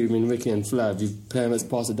you two, Ricky and Flav, your parents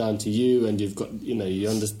pass it down to you, and you've got, you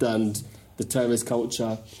understand the terrorist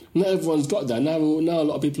culture. Not everyone's got that. Now a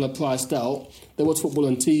lot of people are priced out. They watch football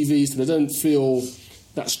on TV, so they don't feel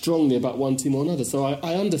that strongly about one team or another. So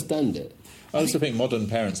I understand it. I also think modern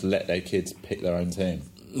parents let their kids pick their own team.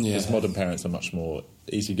 Because modern parents are much more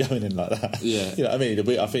easygoing in like that. Yeah. You know what I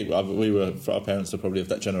mean? I think our parents are probably of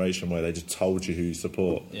that generation where they just told you who you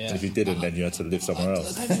support. Yeah. And if you didn't, then you had to live somewhere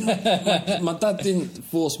else. My dad didn't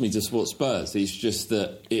force me to support Spurs. It's just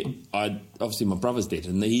that obviously my brothers did,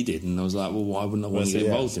 and he did, and I was like, well, why wouldn't I want to get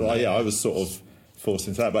involved in that? Yeah, I was sort of forced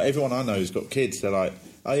into that. But everyone I know who's got kids, they're like,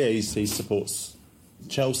 oh yeah, he supports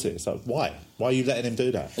Chelsea. It's like, why? Why are you letting him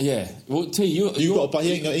do that? Yeah. Well, T, he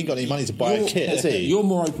ain't got any money to buy a kit, has he? You're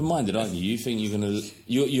more open-minded, aren't you? You think you're going to...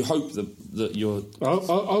 You hope that you're... I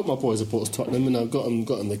hope my boy supports Tottenham, and I've got him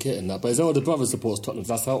the kit and that. But his older brother supports Tottenham,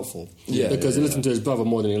 that's helpful. Yeah. Because he listens to his brother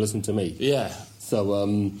more than he listens to me. Yeah. So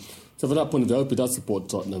from that point of view, I hope he does support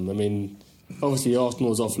Tottenham. I mean, obviously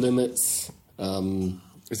Arsenal's off limits.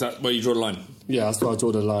 Is that where you draw the line? Yeah, that's where I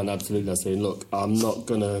draw the line, absolutely. I say, look, I'm not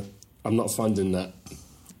funding that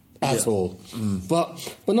at all.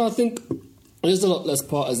 But no, I think it is a lot less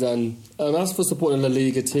partisan. As for supporting a La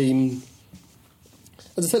Liga team,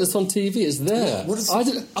 as I said, it's on TV. It's there.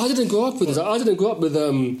 Yeah, I didn't grow up with this. I didn't grow up with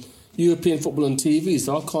European football on TV,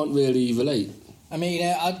 so I can't really relate. I mean,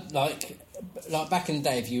 like back in the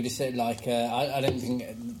day, if you would have said like, I don't think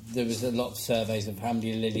there was a lot of surveys of how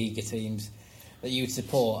many La Liga teams that you would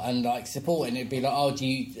support, and like supporting it'd be like, oh, do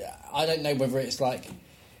you? I don't know whether it's like.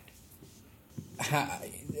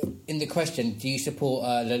 In the question, do you support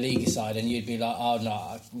La Liga side? And you'd be like, oh no,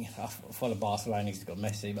 I follow Barcelona because they've got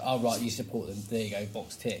Messi. But oh right, you support them. There you go,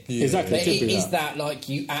 box tick. Yeah. Exactly. But is that like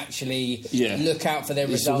you actually look out for their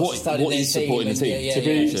results? What is supporting the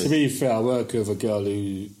team? To be fair, I work with a girl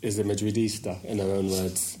who is a Madridista in her own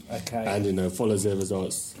words, and follows their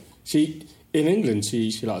results. In England,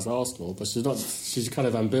 she likes Arsenal, but she's not. She's kind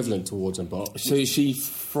of ambivalent towards them. But so is she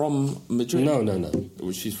from Madrid? No.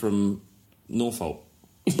 She's from Norfolk.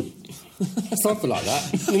 Something like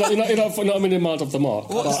that. You're not a million miles off the mark.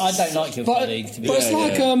 But, I don't like your colleague. To be honest.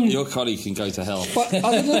 Like your colleague can go to hell. But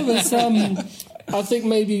I don't know. I think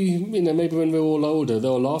maybe when we're all older,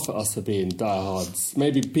 they'll laugh at us for being diehards.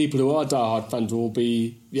 Maybe people who are diehard fans will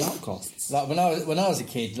be the outcasts. Like when I was a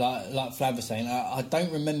kid, like Flav was saying, I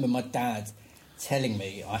don't remember my dad telling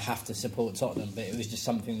me I have to support Tottenham, but it was just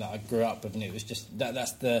something that I grew up with, and it was just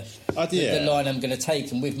that's the line I'm going to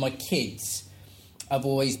take. And with my kids, I've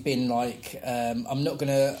always been like, I'm not going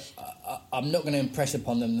to impress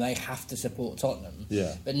upon them they have to support Tottenham.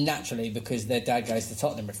 Yeah. But naturally, because their dad goes to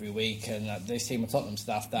Tottenham every week and they see my Tottenham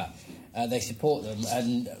stuff, that they support them,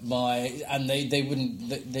 and they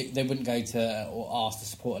wouldn't go to or ask to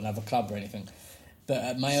support another club or anything.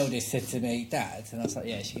 But my eldest said to me, Dad, and I was like,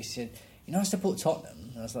 yeah. She said, you know, I support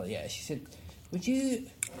Tottenham. And I was like, yeah. She said, would you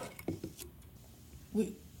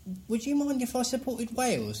mind if I supported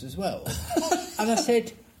Wales as well? And I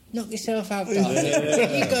said, knock yourself out, darling.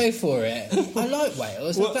 You go for it. I like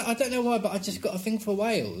Wales. I don't know why, but I just got a thing for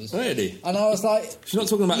Wales. Really? And I was like... She's not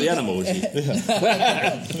talking about the animals. I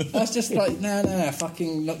was just like, no,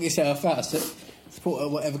 fucking knock yourself out.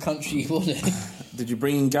 Support whatever country you want. Did you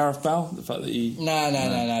bring in Gareth Bale? The fact that he... No,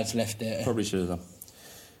 I just left it. Probably should have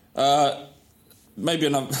done. Maybe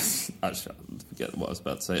another... Actually, I forget what I was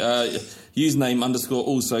about to say. Username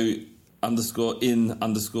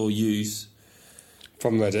 _also_in_use.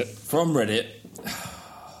 From Reddit.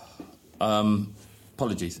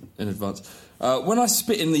 Apologies in advance. When I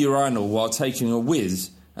spit in the urinal while taking a whiz,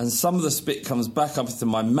 and some of the spit comes back up into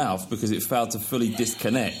my mouth because it failed to fully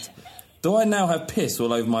disconnect, do I now have piss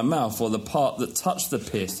all over my mouth, or the part that touched the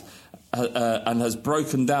piss and has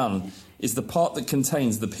broken down is the part that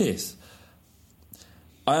contains the piss?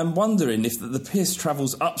 I am wondering if the piss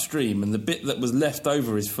travels upstream and the bit that was left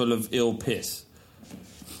over is full of ill piss.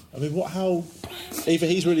 I mean, how... Either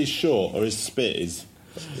he's really short or his spit is...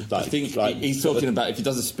 I think he's talking about if he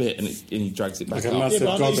does a spit and he drags it back up. Yeah, but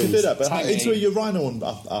I know you can do that, but into a urinal and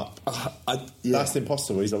up. That's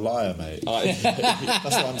impossible. He's a liar, mate. That's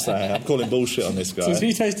what I'm saying. I'm calling bullshit on this guy. So has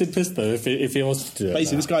he tasted piss, though, if he wants to do it?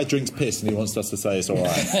 Basically, this guy drinks piss and he wants us to say it's all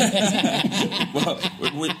right. Well,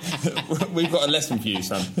 we've got a lesson for you,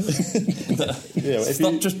 son.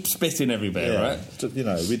 Stop just spitting everywhere, right? You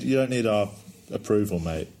don't need our... approval,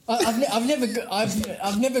 mate. I've never got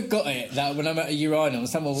it that when I'm at a urinal and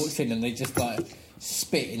someone walks in and they just like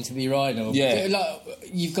spit into the urinal. Yeah, like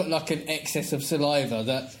you've got like an excess of saliva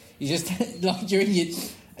that you just like you're in your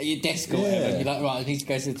desk or whatever. And you're like, right, I need to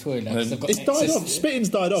go to the toilet. It's died off. Spitting's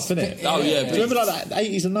died off, isn't it? Oh yeah. Do you remember like that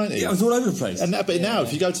 80s and 90s? Yeah, it was all over the place. But now,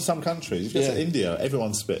 if you go to some countries, if you go to India,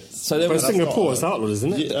 everyone spits. So there was Singapore, it's outlawed,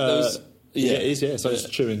 isn't it? It is. Yeah, so it's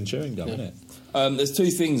chewing gum, isn't it? There's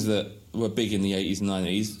two things that were big in the 80s and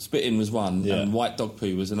 90s. Spitting was one, and white dog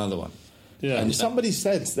poo was another one. Yeah, and somebody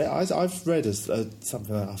said that I've read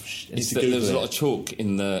something that there's a lot of chalk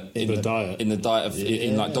in the diet in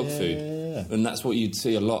like dog food, and that's what you'd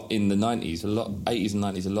see a lot in the 90s, 80s and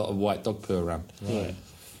 90s, a lot of white dog poo around. Right.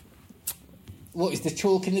 What is the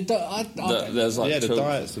chalk in the diet? There's like the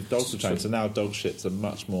diets of dogs have changed, so now dog shits are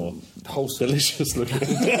much more wholesome, delicious looking.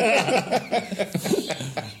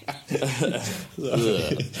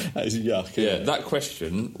 That is yuck. Yeah, that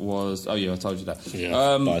question was... Oh, yeah, I told you that.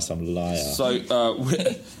 Yeah, by some liar. So,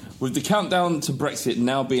 with the countdown to Brexit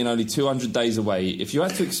now being only 200 days away, if you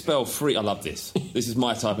had to expel three... I love this. This is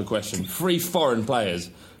my type of question. 3 foreign players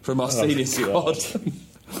from our senior squad.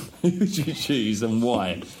 Who would you choose and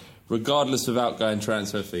why? Regardless of outgoing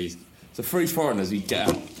transfer fees. So 3 foreigners you get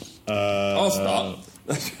out. I'll start.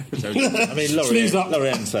 I mean,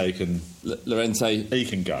 Llorente can... Llorente... He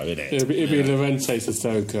can go, innit? It'd be Llorente,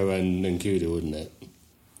 Sissoko and Nkuda, wouldn't it?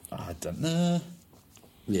 I don't know.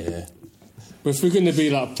 Yeah. But if we're going to be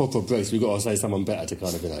like proper Brits, we've got to say someone better to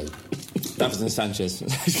kind of, Davinson Sanchez.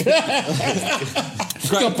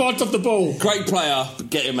 Got part of the ball. Great player, but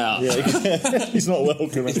get him out. Yeah, he's not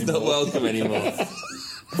welcome anymore. He's not welcome anymore.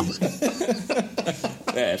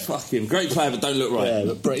 Yeah, fuck him. Great player, but don't look right. Yeah,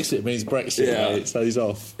 but Brexit means Brexit, mate, so he's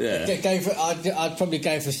off. Yeah. I'd probably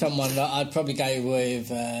go for someone that I'd probably go with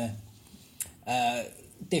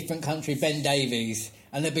different country, Ben Davies.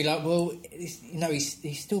 And they'd be like, well,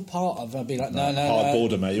 he's still part of. I'd be like, no. Hard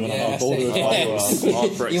border, mate. You want a hard border?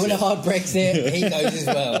 Hard Brexit. You want a hard Brexit? He goes as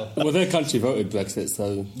well. Well, their country voted Brexit,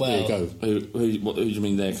 so there you go. Who do you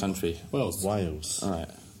mean their country? Wales. All right.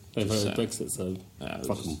 They voted Brexit, so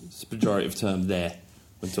fuck them. It's a pejorative term there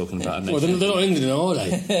when talking about a nation. Well, they're not England, are they?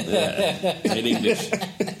 Yeah, in English.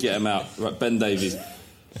 Get them out. Right, Ben Davies.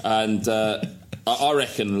 And I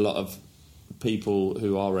reckon a lot of people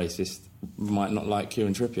who are racist might not like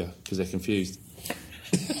Kieran Trippier because they're confused.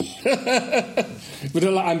 With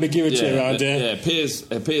a lot of ambiguity around here. Yeah,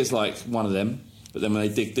 appears like one of them, but then when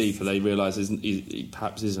they dig deeper, they realise he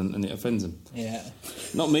perhaps isn't, and it offends them. Yeah.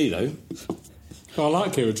 Not me, though. I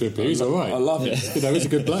like Kieran Trippier, he's all right. I love it. He's a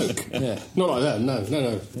good bloke. Yeah. Not like that, no.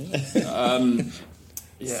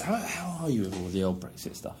 Yeah, how are you with all the old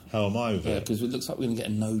Brexit stuff? How am I with it? Because it looks like we're going to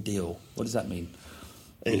get a no deal. What does that mean?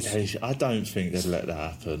 I don't think they'd let that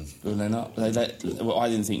happen. Will they not? I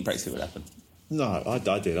didn't think Brexit would happen. No, I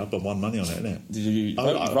did. I put money on it, innit? Did you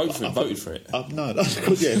voted for it? No, that's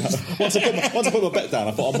good. Yeah. Once I put my bet down,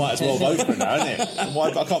 I thought I might as well vote for it now,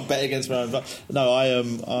 innit? I can't bet against my own. But no,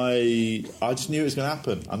 I just knew it was going to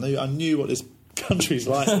happen. I knew what this country's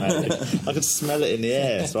like, mate. I could smell it in the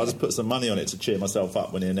air, so I just put some money on it to cheer myself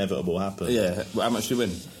up when the inevitable happened. Yeah. Well, how much did you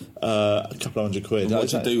win? A couple of £100. And what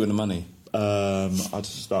did you do with the money? I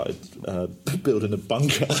just started building a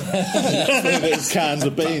bunker with cans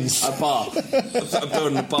of beans. A bar.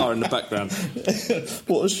 Building a bar in the background.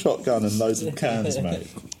 Bought a shotgun and loads of cans, mate.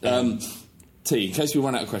 T, in case we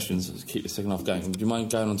run out of questions, let's keep the second half going. Would you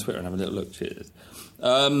mind going on Twitter and have a little look? Cheers.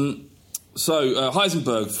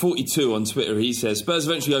 Heisenberg 42 on Twitter, he says Spurs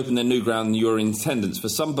eventually opened their new ground and you're in attendance. For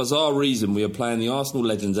some bizarre reason we are playing the Arsenal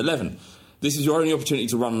Legends 11. This is your only opportunity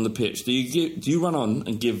to run on the pitch. Do you run on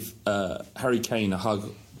and give Harry Kane a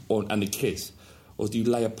hug and a kiss, or do you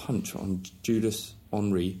lay a punch on Judas,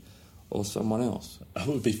 Henry, or someone else? It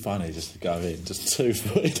would be funny just to go in, just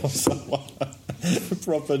 2-footed on someone.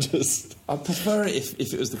 Proper just... I'd prefer it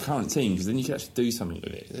if it was the current team, because then you could actually do something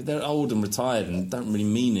with it. They're old and retired and don't really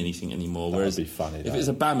mean anything anymore. That would be funny, if it's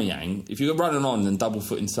a Aubameyang, if you're running on and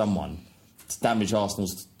double-footing someone to damage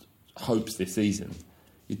Arsenal's hopes this season,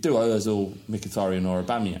 you do Ozil, Mkhitaryan or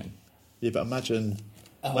Aubameyang. Yeah, but imagine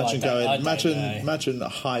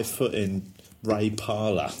high-footing Ray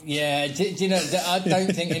Parlour. Yeah, do you know, I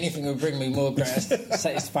don't think anything would bring me more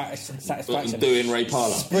satisfaction. Doing Ray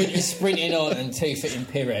Parlour. Sprinting on and 2-footing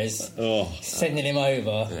Pires. Sending him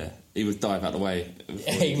over. Yeah, he would dive out of the way.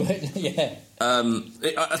 He would, yeah.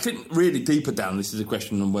 I think really deeper down, this is a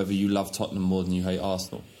question on whether you love Tottenham more than you hate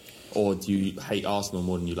Arsenal. Or do you hate Arsenal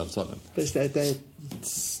more than you love Tottenham? But it's a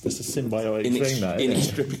symbiotic thing, that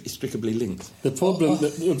inextricably linked. The problem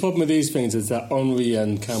with these things is that Henry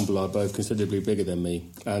and Campbell are both considerably bigger than me,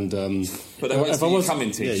 and but if I was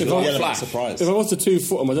coming to if I was to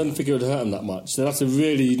 2-foot them, I don't think it would hurt them that much. They'd have to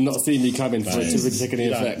really not see me coming for it to really take any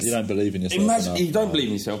effect. You don't believe in yourself. You don't believe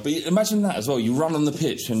in yourself, but imagine that as well. You run on the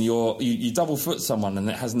pitch and you double foot someone and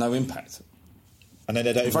it has no impact. And then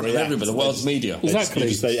they don't in front of everybody, the world's media.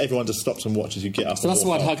 Exactly. Everyone just stops and watches you get up. So that's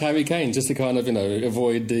why I'd hug Harry Kane, just to kind of,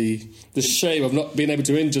 avoid the shame of not being able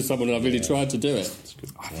to injure someone, and I've really tried to do it.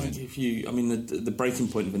 I think the breaking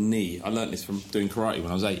point of a knee, I learnt this from doing karate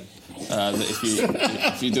when I was 8, that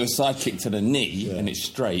if you do a side kick to the knee and it's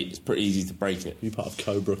straight, it's pretty easy to break it. You're part of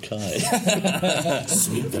Cobra Kai.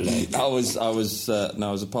 Sweep the leg. I was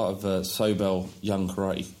a part of Sobel Young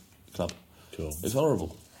Karate Club. Cool. It's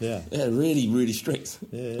horrible. Yeah, really, really strict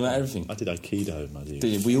about everything. I did Aikido, my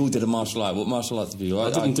dude. We all did a martial art. What martial art did you do? I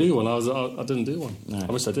didn't do one. I didn't do one. No.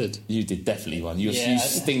 I wish I did. You did definitely one. You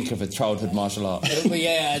stink of a childhood martial art. Well,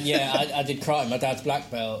 I did karate. My dad's black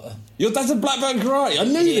belt. Your dad's a black belt in karate? I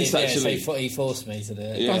knew this, actually. So he forced me to do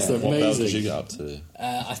it. Yeah. That's amazing. What belt did you get up to?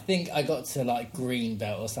 I think I got to, green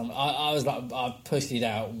belt or something. I was I pushed it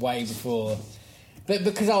out way before... But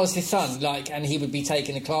because I was his son, and he would be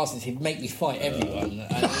taking the classes, he'd make me fight everyone,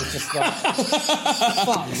 and it was just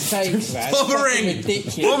fuck's sake, man. Bothering!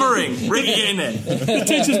 Ring it in there. The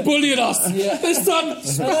teacher's bullying us. Yeah. His son.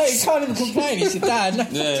 No, he can't even complain. He said, Dad,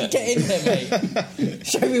 get in there, mate.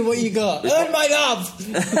 Show me what you got. Earn my love.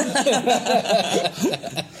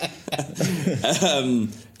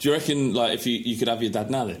 Do you reckon, if you could have your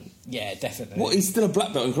dad now then? Yeah, definitely. What? He's still a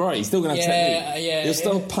black belt in karate. He's still going to have technique. Yeah. He'll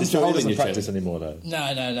still punch a hole in your practice anymore, though.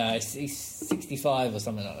 No. He's 65 or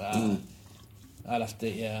something like that. I'd have to.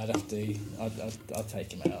 I'd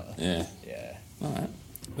take him out. Yeah. Yeah. All right.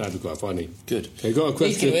 That'd be quite funny. Good. Okay, got a He's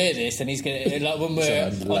question. going to hear this, and he's going to, like, when we're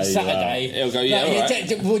on Saturday, he'll go, yeah, all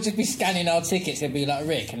right. we'll just be scanning our tickets. He'll be like,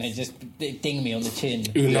 Rick, and they just ding me on the chin.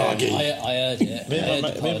 Unagi. I heard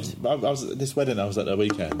it. This wedding I was at the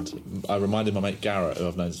weekend, I reminded my mate Garrett, who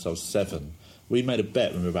I've known since I was 7. We made a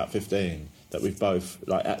bet when we were about 15 that we've both,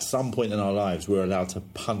 like, at some point in our lives, we're allowed to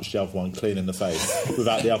punch the other one clean in the face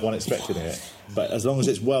without the other one expecting it. But as long as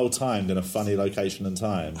it's well timed in a funny location and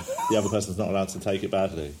time, the other person's not allowed to take it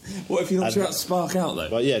badly. What if you knocked you out spark out though?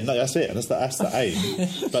 Well, yeah, no, that's it, and that's the aim.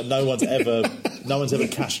 But no one's ever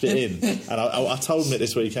cashed it in. And I told him it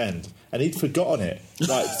this weekend, and he'd forgotten it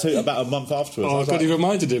about a month afterwards. Oh, God, you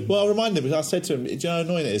reminded him. Well, I reminded him because I said to him, "Do you know how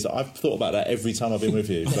annoying it is? I've thought about that every time I've been with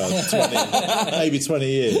you for maybe 20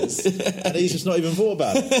 years, and he's just not even thought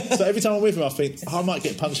about it. So every time I'm with him, I think I might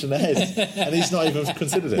get punched in the head, and he's not even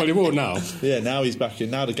considered it. Well, he will now. Yeah, now he's back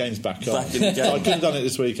in. Now the game's back on. Back in the game. So I could have done it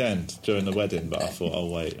this weekend during the wedding, but I thought,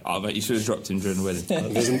 oh wait. I bet you should have dropped him during the wedding.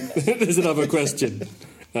 There's another question.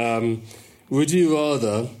 Would you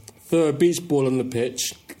rather throw a beach ball on the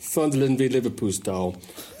pitch, Sunderland v Liverpool style,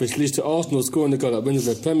 which leads to Arsenal scoring the goal that wins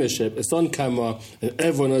the Premiership, it's on camera and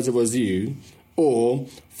everyone knows it was you, or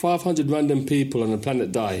 500 random people on the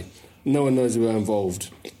planet die, no one knows who were involved?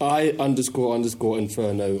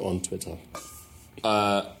 I__Inferno on Twitter.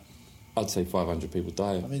 I'd say 500 people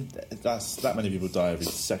die. I mean, that many people die every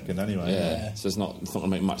second anyway. Yeah, so it's not going to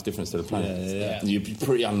make much difference to the planet. Yeah. You'd be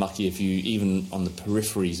pretty unlucky if you, even on the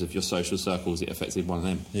peripheries of your social circles, it affected one of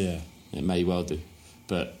them. Yeah. It may well do.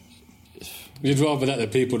 But you'd rather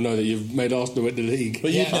that people know that you've made Arsenal win the league.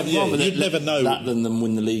 But you'd never know that than them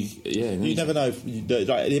win the league. Yeah, you never know.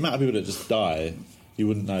 Like, the amount of people that just die, you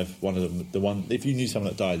wouldn't know if one of them, if you knew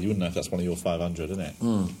someone that died, you wouldn't know if that's one of your 500, isn't it?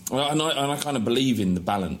 Well, and I kind of believe in the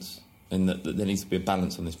balance, in that there needs to be a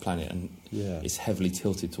balance on this planet, and it's heavily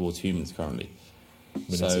tilted towards humans currently.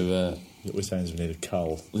 What we're saying is we need a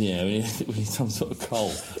cull. Yeah, we need some sort of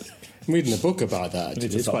cull. I'm reading a book about that. We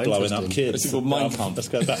need to start blowing up kids. It's called Mein Kampf. Let's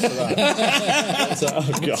go back to that.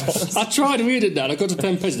 Oh, God. I tried reading that. I got to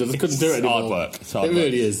 10 pages. I just couldn't do it anymore. Hard work. It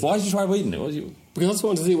really is. Why did you try reading it? Because I just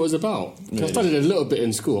wanted to see what it was about. Really? I studied a little bit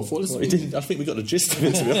in school. I thought, I think we got the gist of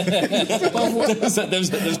it, to be honest.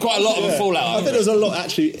 There's quite a lot of a fallout. I think there was a lot,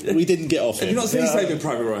 actually, we didn't get off it. Have you not seen Saving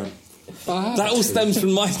Private Ryan? That all stems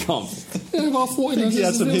from Mein Kampf. Yeah, well, I thought he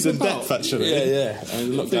had some hidden depth, actually. Yeah. I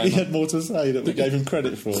think he had more to say that we gave him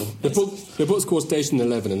credit for. The book's called Station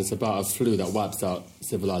 11, and it's about a flu that wipes out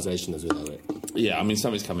civilization as we know it. Yeah, I mean,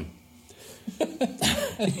 something's coming.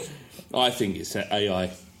 I think it's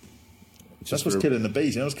AI. That's what's killing the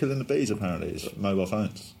bees. You know what's killing the bees, apparently? It's mobile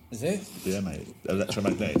phones. Is it? Yeah, mate.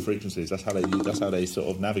 Electromagnetic frequencies. That's how they sort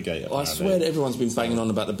of navigate. I swear that everyone's been banging on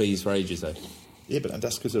about the bees for ages, though. Yeah, but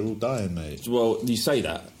that's because they're all dying, mate. Well, you say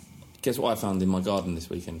that. Guess what I found in my garden this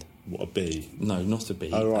weekend? What, a bee? No, not a bee.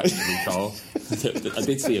 Oh, right. Actually, Carl. I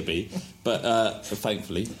did see a bee, but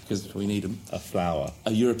thankfully, because we need them. A flower.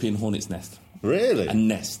 A European hornet's nest. Really? A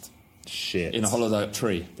nest. Shit. In a hollowed out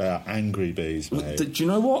tree. They are angry bees, mate. Do you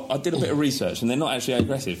know what? I did a bit of research, and they're not actually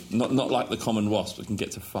aggressive. Not like the common wasp that can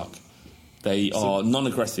get to fuck. They are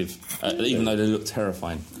non-aggressive, even though they look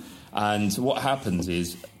terrifying. And what happens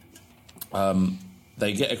is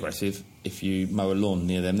they get aggressive if you mow a lawn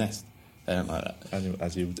near their nest. They don't like that.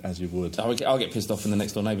 As you would. I'll get pissed off when the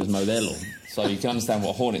next door neighbours mow their lawn. So you can understand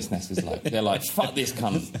what a hornet's nest is like. They're like, fuck this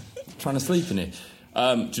cunt, I'm trying to sleep in it.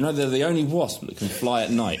 Do you know they're the only wasp that can fly at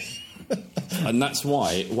night? And that's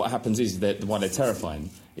why what happens is that why they're terrifying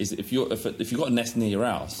is if you've got a nest near your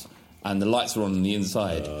house and the lights are on the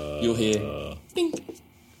inside, you'll hear ding,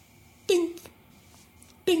 ding,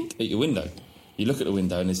 ding at your window. You look at the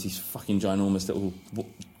window and there's these fucking ginormous little,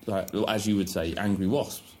 like, as you would say, angry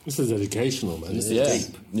wasps. This is educational, man. This is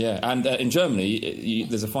deep. Yeah, and in Germany,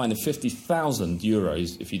 there's a fine of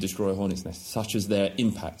 €50,000 if you destroy a hornet's nest, such as their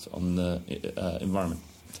impact on the environment.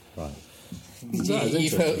 Right.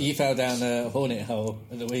 You fell down a hornet hole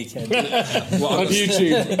at the weekend. On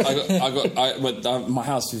YouTube. My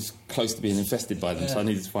house is close to being infested by them, so I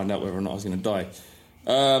needed to find out whether or not I was going to die.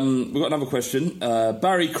 We've got another question.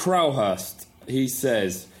 Barry Crowhurst, he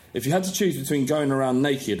says, if you had to choose between going around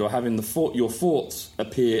naked or having your thoughts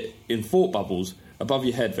appear in thought bubbles above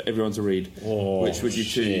your head for everyone to read, which would you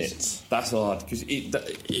choose? That's hard, because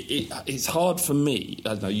it's hard for me. I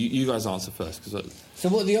don't know, you guys answer first. So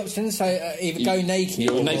what are the options? So either go naked...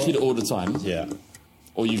 You're naked all the time. Yeah.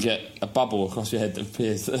 Or you get a bubble across your head that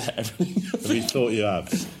appears everything. Have you thought you have?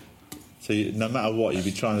 So no matter what, you'd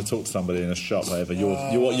be trying to talk to somebody in a shop, whatever.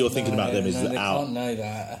 What you're thinking about them is they out. Can't know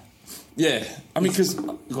that. Yeah, I mean, because...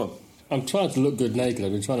 I'm trying to look good naked.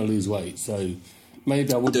 I've been trying to lose weight, so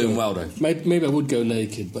maybe I would doing well though. Maybe I would go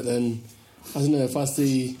naked, but then I don't know if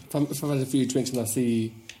I've had a few drinks and I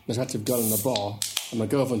see an attractive girl in the bar and my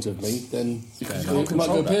girlfriend's with me, then it might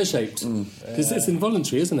go pear-shaped. Because it's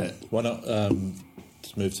involuntary, isn't it? Why not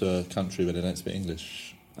just move to a country where they don't speak English?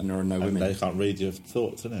 And there are no women. They can't read your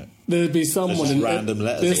thoughts, isn't it? There'd be someone in random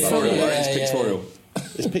letters. It's pictorial.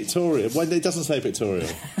 It's pictorial. Well, it doesn't say pictorial.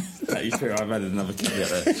 That is true. I've added another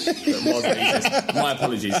caveat there. My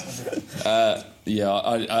apologies.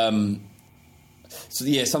 So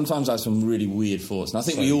yeah, sometimes I have some really weird thoughts, and I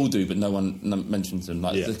think we all do, but no one mentions them.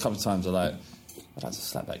 Like a couple of times, I'd like to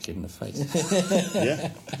slap that kid in the face.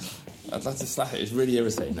 Yeah, I'd like to slap it. It's really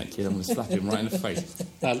irritating, that kid. I'm going to slap him right in the face.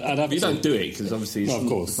 You don't do it because obviously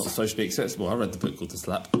it's not socially acceptable. I read the book called The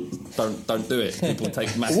Slap. Don't do it. People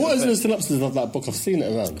take massive. What is the synopsis of that book? I've seen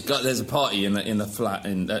it around. There's a party in the flat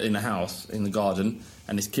in the house in the garden,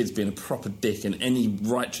 and this kid's being a proper dick, and any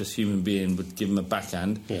righteous human being would give him a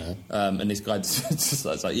backhand. Yeah. And this guy just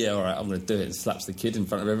like, yeah, all right, I'm going to do it. And slaps the kid in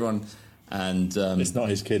front of everyone. And it's not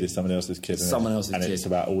his kid; it's someone else's kid. Someone else's kid, and it's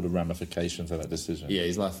about all the ramifications of that decision. Yeah,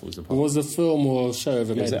 his life falls apart. Was a film or show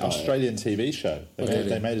ever made? It was an Australian TV show.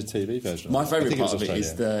 They made a TV version. My favourite part of it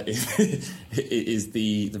is the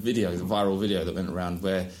video, the viral video that went around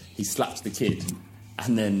where he slaps the kid,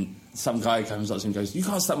 and then some guy comes up to him and goes, "You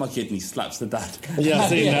can't slap my kid," and he slaps the dad. Yeah, I've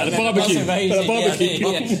seen that. The barbecue.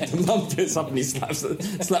 The mum gets up and he slaps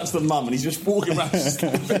the mum, and he's just walking around.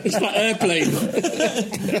 It's like Airplane.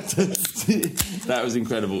 That was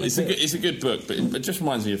incredible. It's a good book, but it just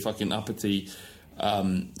reminds me of fucking uppity,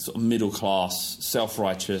 sort of middle class,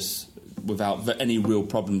 self-righteous, without any real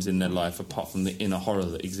problems in their life apart from the inner horror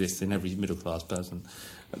that exists in every middle class person,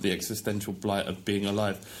 the existential blight of being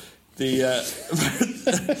alive. I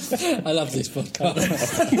love this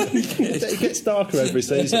podcast. It gets darker every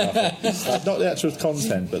season. Not the actual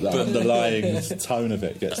content, but the underlying tone of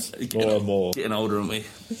it gets more and more. Getting older, aren't we?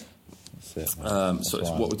 That's it. So it's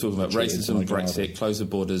what we're talking about: racism, Brexit, closed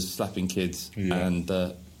borders, slapping kids, and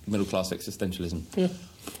middle class existentialism. Yeah.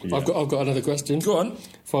 I've got another question. Go on.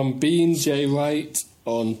 From Bean J Wright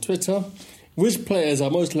on Twitter: which players are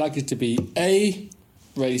most likely to be A,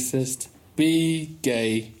 racist, B,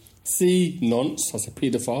 gay, C, nonce, that's a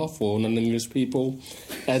paedophile for non-English people,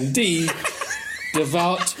 and D,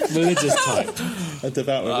 devout religious type? A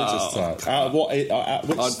devout religious type. Out of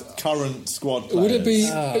which current squad players? Would it be...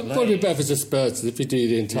 it'd probably be better for the Spurs if you do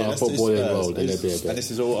the entire footballing world. And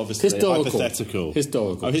this is all obviously hypothetical.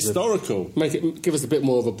 Historical. Oh, historical. Give us a bit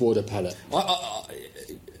more of a broader palette.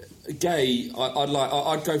 Gay,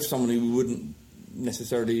 I'd go for someone who wouldn't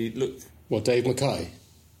necessarily look... What, Dave Mackay?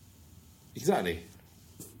 Exactly.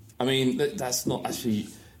 I mean, that's not actually...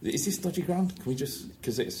 Is this dodgy ground? Can we just...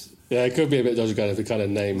 Because it's... Yeah, it could be a bit dodgy ground if we kind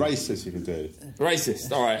of name... Racist you can do.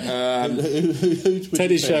 Racist, all right.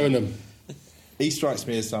 Teddy Sheringham. He strikes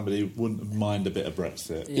me as somebody who wouldn't mind a bit of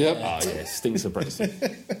Brexit. Yep. Oh, yeah, stinks of Brexit.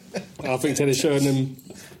 I think Teddy Sheringham...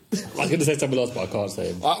 I'm going to say something else, but I can't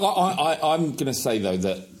say him. I'm going to say, though,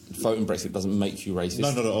 that voting Brexit doesn't make you racist.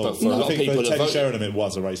 No, not at all. But for a lot of people for Teddy Sheringham, it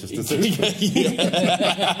was a racist decision.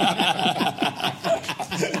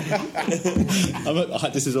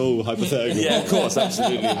 This is all hypothetical. Yeah, of course,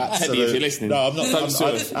 absolutely. Teddy, if you're listening. No, I'm not. I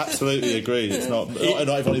absolutely agree. It's not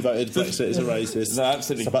everyone who voted Brexit is a racist. No,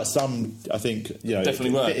 absolutely. But some, I think,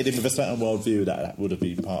 definitely were. Fitted in with a certain worldview that would have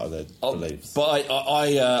been part of their beliefs. But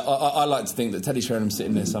I like to think that Teddy Sheringham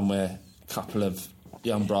sitting there somewhere, a couple of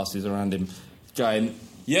young brasses around him, going,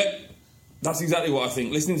 "Yep. That's exactly what I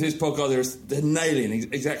think." Listening to this podcast, they're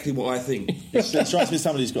nailing exactly what I think. It strikes me as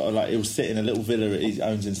somebody who's got he'll sit in a little villa he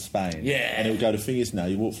owns in Spain. Yeah. And he'll go, the thing is now,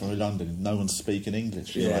 you walk through London and no one's speaking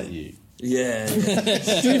English like you. Yeah.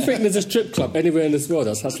 Do you think there's a strip club anywhere in this world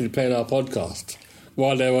that's actually playing our podcast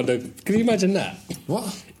while they're on the... Can you imagine that?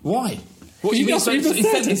 What? Why? What you mean?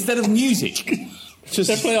 Instead of music?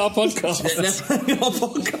 They play our podcast. They're playing our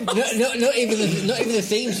podcast. Not even the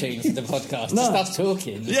theme tune for the podcast. No. Just stuff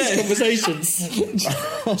talking. Yeah, conversations.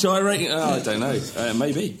 Gyrating. Oh, I don't know.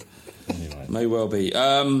 Maybe. Anyway, may well be.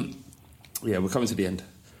 Yeah, we're coming to the end.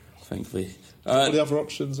 Thankfully. What are the other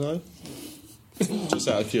options, though? Just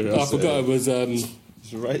out of curiosity. I forgot it was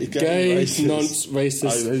gay, racist. nonce,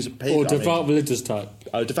 racist, or devout religious type.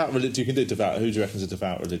 Oh, devout religious. You can do devout. Who do you reckon is a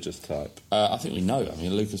devout religious type? I think we know. I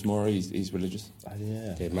mean, Lucas Moura, he's religious. Oh,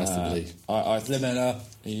 yeah. Yeah, massively. Lamella.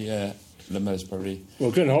 Yeah, Lamella's probably...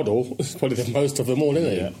 Well, Glenn Hoddle is probably the most of them all,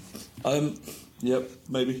 isn't he? Yeah. Yep,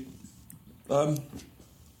 maybe. And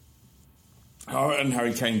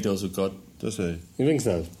Harry Kane deals with God. Does he? You think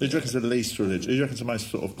so? Who do you reckon's the least religious? Who do you reckon's the most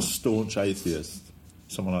sort of staunch atheist?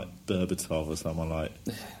 someone like Berbatov or someone like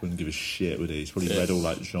wouldn't give a shit, would he? He's probably read all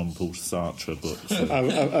like Jean-Paul Sartre books. I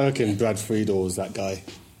reckon Brad Friedel was that guy.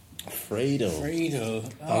 Friedel.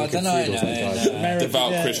 I don't know.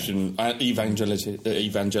 Devout Christian, evangelical.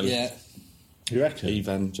 Yeah. You reckon?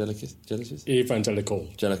 Evangelical.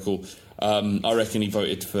 I reckon he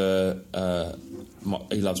voted for.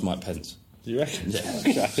 He loves Mike Pence. You reckon? Yeah.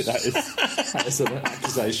 that is an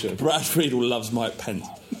accusation. Brad Friedel loves Mike Pence.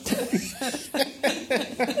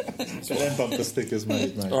 So then bumper stickers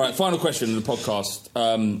made, mate. All right, final question of the podcast.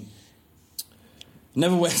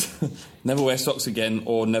 Never wear socks again,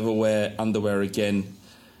 or never wear underwear again.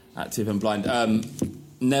 Active and blind.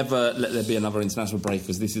 Never let there be another international break,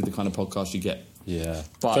 because this is the kind of podcast you get. Yeah.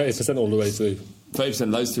 30% all the way through. 30%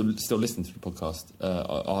 of those who still listen to the podcast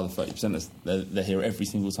are the 30%. They're here every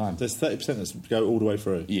single time. There's 30% that go all the way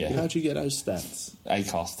through. Yeah. How do you get those stats?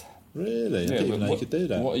 Acast. Really? I didn't even know you could do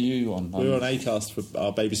that. What are you on? We're on Acast for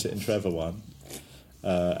our Babysitting Trevor one,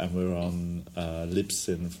 and we're on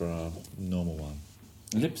Libsyn for our normal one.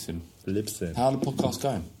 Libsyn. How are the podcasts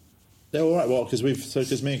going? They're all right. Well, because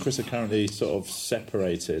me and Chris are currently sort of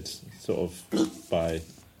separated, sort of by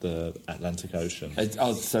the Atlantic Ocean.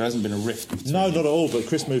 So there hasn't been a rift? No, not at all, but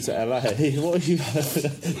Chris moved to LA. What are you...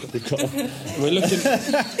 We're looking...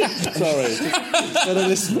 Sorry. For the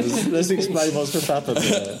listeners, let's explain what's just happened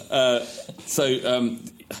there.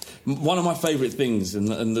 One of my favourite things, and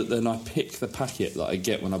then I pick the packet that I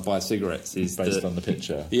get when I buy cigarettes, is based on the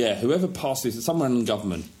picture. Yeah, whoever passes, someone in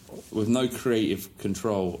government with no creative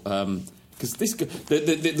control... because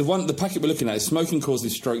the packet we're looking at is smoking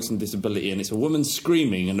causes strokes and disability, and it's a woman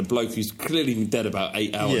screaming and a bloke who's clearly been dead about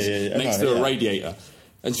 8 hours next to a radiator,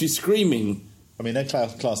 and she's screaming. I mean, they're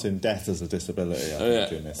classing death as a disability, I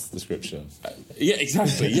think, in this description. Yeah,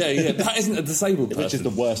 exactly. Yeah. That isn't a disabled person. Which is the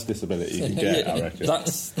worst disability you can get, I reckon.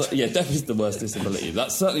 Death is the worst disability.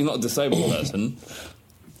 That's certainly not a disabled person.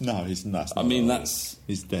 No, he's not.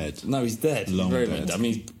 He's dead. No, he's dead. Long very dead. dead. I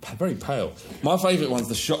mean, he's very pale. My favourite one's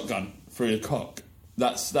the shotgun through your cock.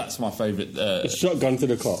 That's my favourite. A shotgun to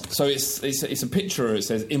the cock. So it's a picture. It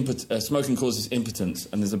says smoking causes impotence,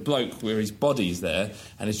 and there's a bloke where his body's there,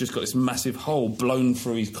 and he's just got this massive hole blown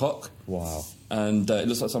through his cock. Wow! And it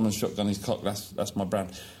looks like someone's shotgun his cock. That's my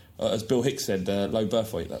brand. As Bill Hicks said, low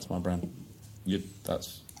birth weight. That's my brand.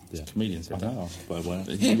 Comedian said that.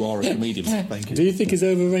 You are a comedian. Thank you. Do you think he's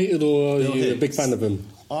overrated, or are you a big fan of him?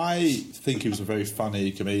 I think he was a very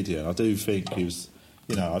funny comedian. I do think he was.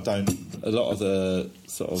 A lot of the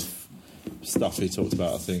sort of stuff he talked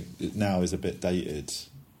about, I think now is a bit dated.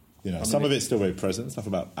 Some of it's still very present, stuff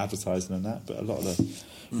about advertising and that, but a lot of the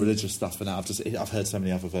religious stuff and that I've heard so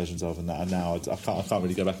many other versions of, and now I can't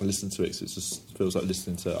really go back and listen to it, because it just feels like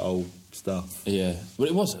listening to old stuff. Yeah, well,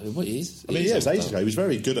 it was. What is? I mean, it was ages ago. He was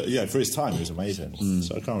very good at for his time. He was amazing.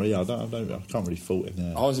 So I can't really fault him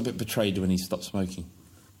there. I was a bit betrayed when he stopped smoking.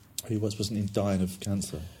 He wasn't he dying of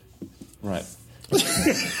cancer? Right.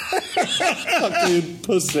 Fucking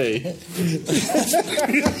pussy.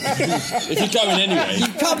 If you're going anyway,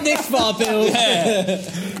 you've come this far, Bill. Yeah.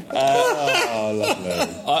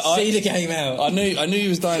 Lovely. See the game out. I knew he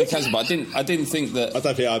was dying of cancer, but I didn't think that. I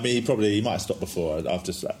don't think. I mean, he might have stopped before. He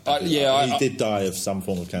did die of some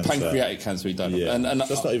form of cancer. Pancreatic cancer. He died of, and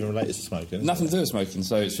that's not even related to smoking. Nothing to do with smoking.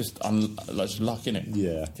 So it's just luck, innit?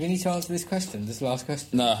 Yeah. Do you need to answer this question? This last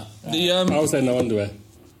question? No. I would say no underwear.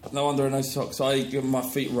 No underwear, no socks. I give my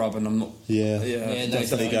feet rub, and I'm not.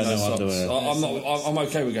 Definitely go no underwear. I'm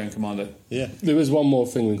okay with going commando. Yeah. There is one more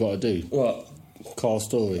thing we've got to do. What? Carl's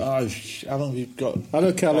story. Oh, how long have you got? I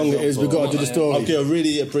don't care how long it is. We've got to do the story. I'll get a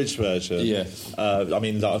really abridged version. Yeah. I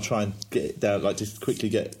mean, I'll try and get it down, just quickly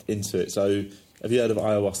get into it. So, have you heard of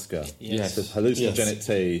ayahuasca? Yes. It's a hallucinogenic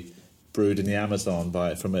tea brewed in the Amazon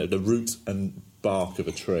from the root and bark of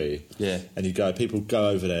a tree. Yeah. And people go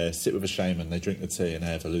over there, sit with a shaman, they drink the tea, and they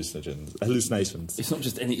have hallucinations. It's not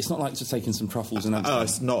just it's not like just taking some truffles and oh,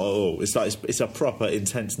 it's not at all. It's like it's a proper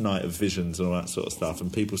intense night of visions and all that sort of stuff,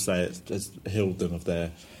 and people say it has healed them of their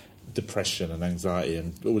depression and anxiety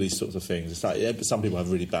and all these sorts of things. It's like, but some people have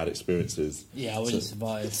really bad experiences. Yeah, I wouldn't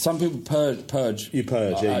survive. Some people purge. You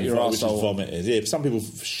purge, your which is vomited. Yeah, some people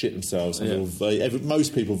shit themselves.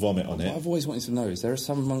 Most people vomit on it. What I've always wanted to know is there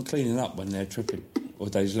someone cleaning up when they're tripping, or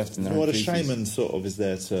they just left in their own a feces? shaman sort of is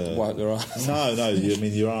there to wipe their ass. No,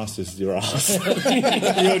 your ass is your ass.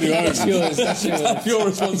 That's yours. Your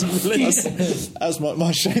responsibility. As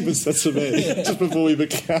my shaman said to me just before we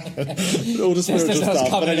began, all the spiritual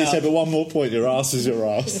stuff. But then he said, "But one more point, your ass is your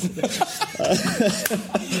ass."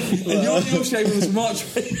 And your shaman was March.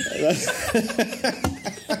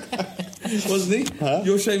 Wasn't he? Huh?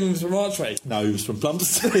 You're shaming him from Archway. No, he was from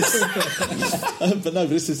Plumstead. But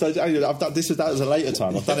this is that was a later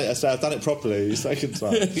time. I've done it properly the second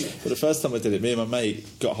time. But the first time I did it, me and my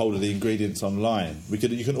mate got hold of the ingredients online. You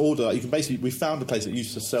can order. We found a place that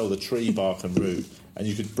used to sell the tree bark and root, and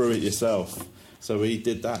you could brew it yourself. So we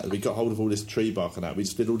did that. We got hold of all this tree bark and that. We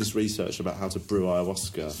just did all this research about how to brew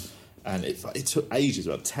ayahuasca. And it took ages,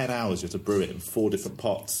 about 10 hours. You had to brew it in 4 different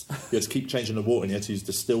pots. You had to keep changing the water, and you had to use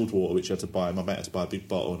distilled water, which you had to buy. My mate had to buy a big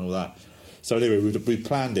bottle and all that. So anyway, we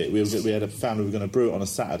planned it. We found we were going to brew it on a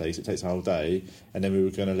Saturday, so it takes a whole day, and then we were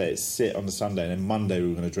going to let it sit on the Sunday, and then Monday we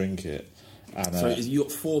were going to drink it. And, so you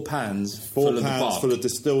got 4 pans full of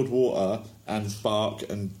distilled water and bark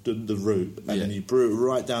and the root, and then you brew it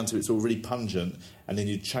right down to it's all really pungent, and then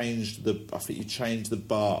you change the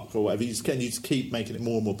bark or whatever. You just keep making it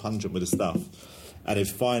more and more pungent with the stuff, and then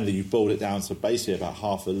finally you boiled it down to basically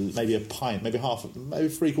about maybe a pint, maybe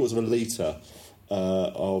 3/4 of a litre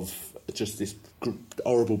of just this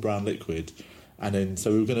horrible brown liquid. And then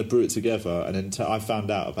so we were going to brew it together, and then I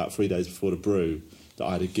found out about 3 days before the brew that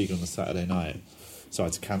I had a gig on the Saturday night, so I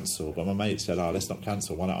had to cancel. But my mate said, let's not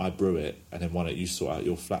cancel, why don't I brew it, and then why don't you sort out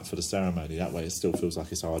your flat for the ceremony, that way it still feels like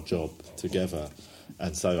it's our job together.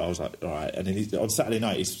 And so I was like, all right. And then on Saturday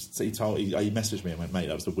night he messaged me and went, mate,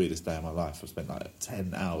 that was the weirdest day of my life. I spent like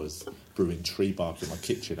 10 hours brewing tree bark in my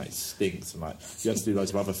kitchen. It stinks, and like you had to do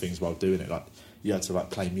loads of other things while doing it, like you had to like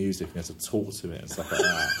play music and you had to talk to it and stuff like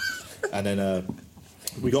that. And then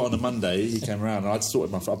we got on a Monday, he came around, and I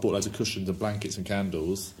bought loads of cushions and blankets and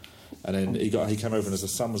candles, and then he came over, and as the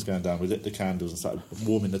sun was going down, we lit the candles and started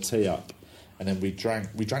warming the tea up, and then we drank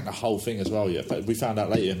the whole thing as well. Yeah, but we found out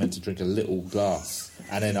later you're meant to drink a little glass,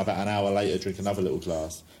 and then about an hour later drink another little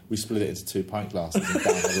glass. We split it into 2 pint glasses and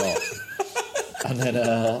down a lot, and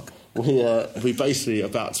then we basically,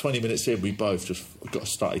 about 20 minutes in, we both just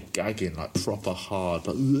started gagging like proper hard,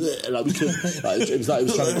 like we couldn't. Like, it was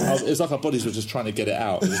like our bodies were just trying to get it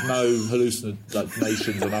out. There was no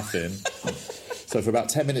hallucinations or nothing. So for about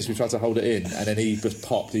 10 minutes we tried to hold it in, and then he just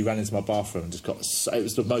popped. He ran into my bathroom and just it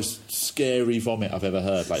was the most scary vomit I've ever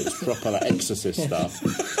heard. Like it was proper like exorcist stuff.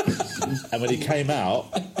 And when he came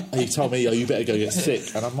out, he told me, you better go get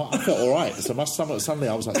sick. And I felt all right. So my stomach, suddenly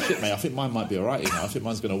I was like, shit, mate, I think mine might be all right, I think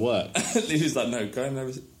mine's going to work. He was like, no, go and have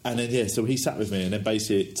it. And then, so he sat with me, and then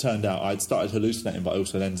basically it turned out I'd started hallucinating, but I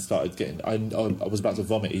also then started getting... I was about to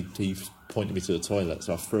vomit. He pointed me to the toilet,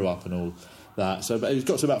 so I threw up and all that. So but it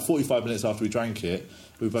got to about 45 minutes after we drank it.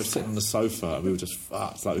 We were both sitting on the sofa, and we were just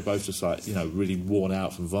fucked. Like, we both just, really worn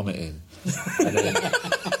out from vomiting. And then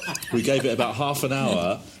we gave it about half an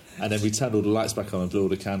hour, and then we turned all the lights back on and blew all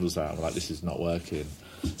the candles out, and we're like, this is not working.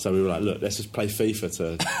 So we were like, look, let's just play FIFA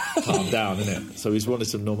to calm down, innit? So we just wanted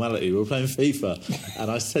some normality. We were playing FIFA,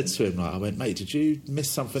 and I said to him, I went, mate, did you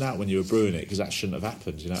miss something out when you were brewing it? Because that shouldn't have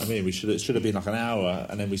happened, you know what I mean? It should have been like an hour,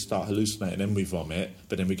 and then we start hallucinating, then we vomit,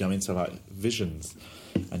 but then we go into like visions.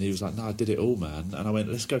 And he was like, no, I did it all, man. And I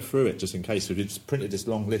went, let's go through it just in case. So we just printed this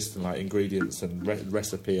long list and like ingredients and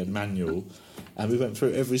recipe and manual, and we went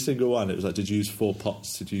through every single one. It was like, did you use 4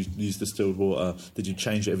 pots? Did you use distilled water? Did you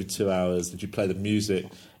change it every 2 hours? Did you play the music?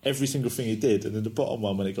 Every single thing he did. And then the bottom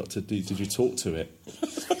one, when it got to did you talk to it?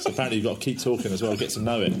 So apparently you've got to keep talking as well, get to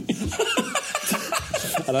know it.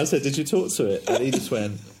 And I said, did you talk to it? And he just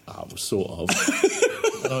went, well, sort of.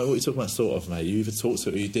 And I went, what are you talking about, sort of, mate? You either talked to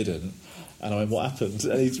it or you didn't. And I went, what happened?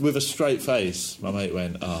 And he's with a straight face. My mate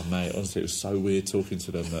went, oh, mate, honestly, it was so weird talking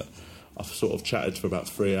to them that I sort of chatted for about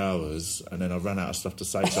 3 hours, and then I ran out of stuff to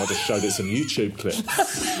say, so I just showed it some YouTube clips.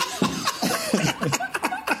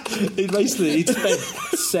 He'd spent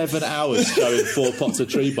 7 hours showing 4 pots of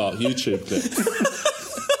tree bark YouTube clips.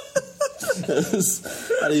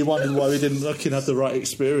 And he wondered why we didn't fucking have the right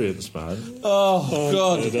experience, man. Oh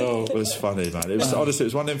God! It was funny, man. It was honestly, it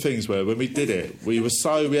was one of them things where when we did it, we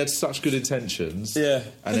had such good intentions, and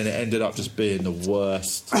then it ended up just being the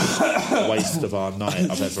worst waste of our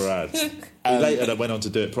night I've ever had. We later went on to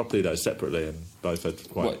do it properly though, separately, and both had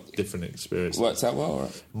quite different experiences. Worked out well,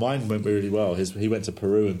 right? Mine went really well. He went to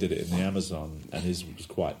Peru and did it in the Amazon, and his was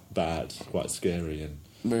quite bad, quite scary, and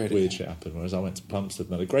weird shit happened, whereas I went to Plumstead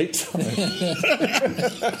and had a great time.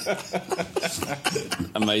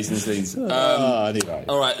 Amazing scenes. Anyway.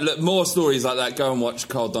 All right, look, more stories like that. Go and watch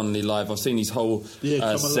Carl Donnelly live. I've seen his whole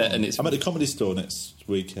set, and I'm at the Comedy Store next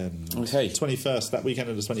weekend. Okay. 21st, that weekend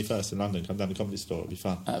of the 21st in London. Come down to the Comedy Store, it'll be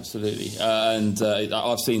fun. Absolutely.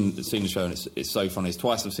 I've seen the show, and it's so funny. It's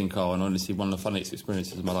twice I've seen Carl, and honestly, one of the funniest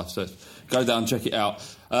experiences of my life. So go down, check it out.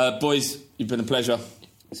 Boys, you've been a pleasure.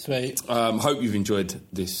 Sweet. Hope you've enjoyed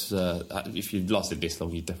this. If you've lasted this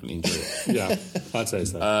long, you definitely enjoyed it. Yeah, I'd say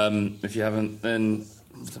so. If you haven't, then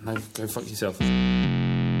No, go fuck yourself.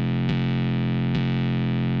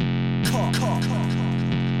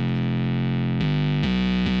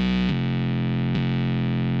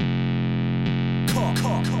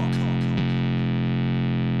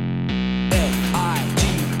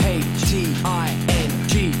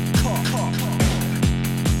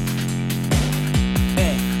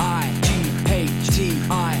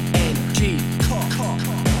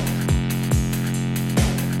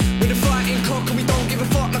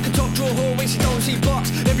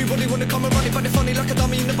 Everybody wanna come and run it, but they're funny like a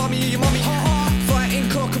dummy in the bummy of your mummy. Fighting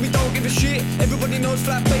cock and we don't give a shit. Everybody knows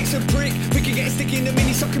flat bait's a prick. We can get sticky in the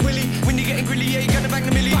mini, sucking willy. When you getting grilly, yeah, you gonna bang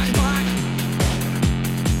the millie. Bang, bang.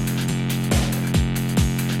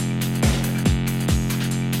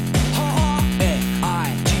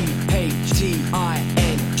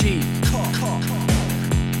 F-I-G-H-T-I-N-G.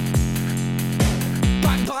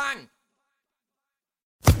 Bang, bang.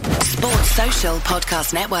 Sports Social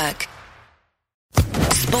Podcast Network.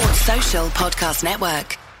 Sports Social Podcast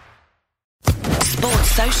Network.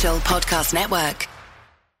 Sports Social Podcast Network.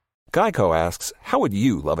 Geico asks, how would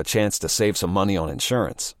you love a chance to save some money on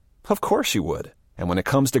insurance? Of course you would. And when it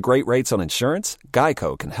comes to great rates on insurance,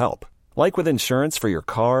 Geico can help. Like with insurance for your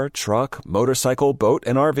car, truck, motorcycle, boat,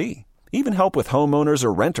 and RV. Even help with homeowners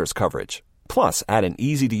or renters coverage. Plus, add an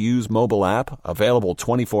easy-to-use mobile app, available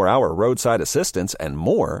 24-hour roadside assistance, and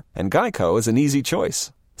more, and Geico is an easy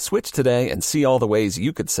choice. Switch today and see all the ways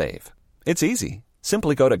you could save. It's easy.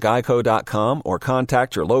 Simply go to geico.com or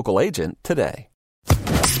contact your local agent today.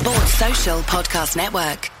 Sports Social Podcast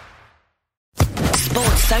Network.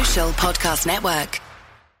 Sports Social Podcast Network.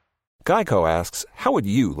 Geico asks, how would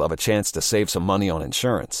you love a chance to save some money on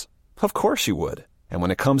insurance? Of course you would. And when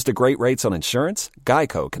it comes to great rates on insurance,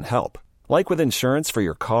 Geico can help. Like with insurance for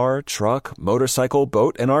your car, truck, motorcycle,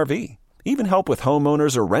 boat, and RV. Even help with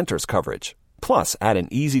homeowners or renters coverage. Plus, add an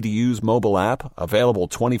easy-to-use mobile app, available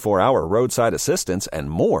 24-hour roadside assistance, and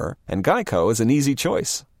more, and Geico is an easy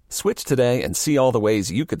choice. Switch today and see all the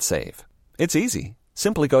ways you could save. It's easy.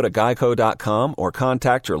 Simply go to geico.com or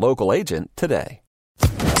contact your local agent today.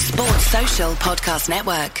 Sports Social Podcast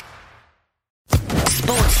Network.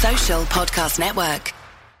 Sports Social Podcast Network.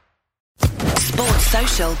 Sports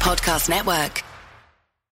Social Podcast Network.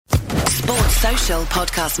 Sports Social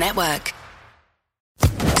Podcast Network.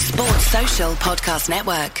 Sports Social Podcast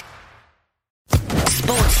Network.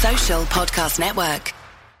 Sports Social Podcast Network.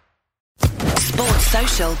 Sports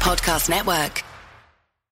Social Podcast Network.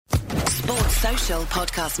 Sports Social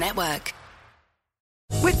Podcast Network.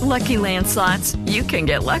 With Lucky Land Slots, you can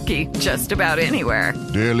get lucky just about anywhere.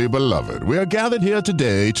 Dearly beloved, we are gathered here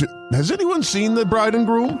today to... Has anyone seen the bride and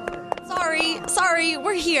groom? Sorry,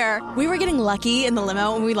 we're here. We were getting lucky in the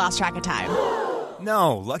limo and we lost track of time.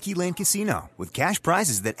 No, Lucky Land Casino, with cash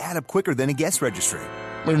prizes that add up quicker than a guest registry.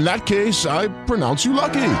 In that case, I pronounce you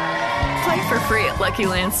lucky. Play for free at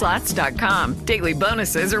LuckyLandSlots.com. Daily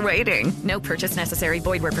bonuses are waiting. No purchase necessary.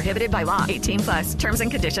 Void where prohibited by law. 18+. Terms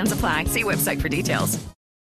and conditions apply. See website for details.